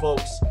ever,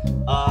 folks.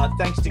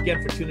 Thanks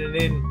again for tuning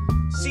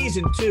in.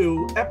 Season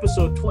 2,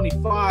 episode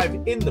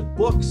 25 in the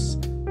books.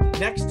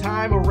 Next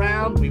time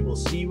around, we will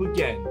see you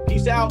again.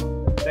 Peace out.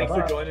 Thanks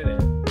for joining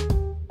in.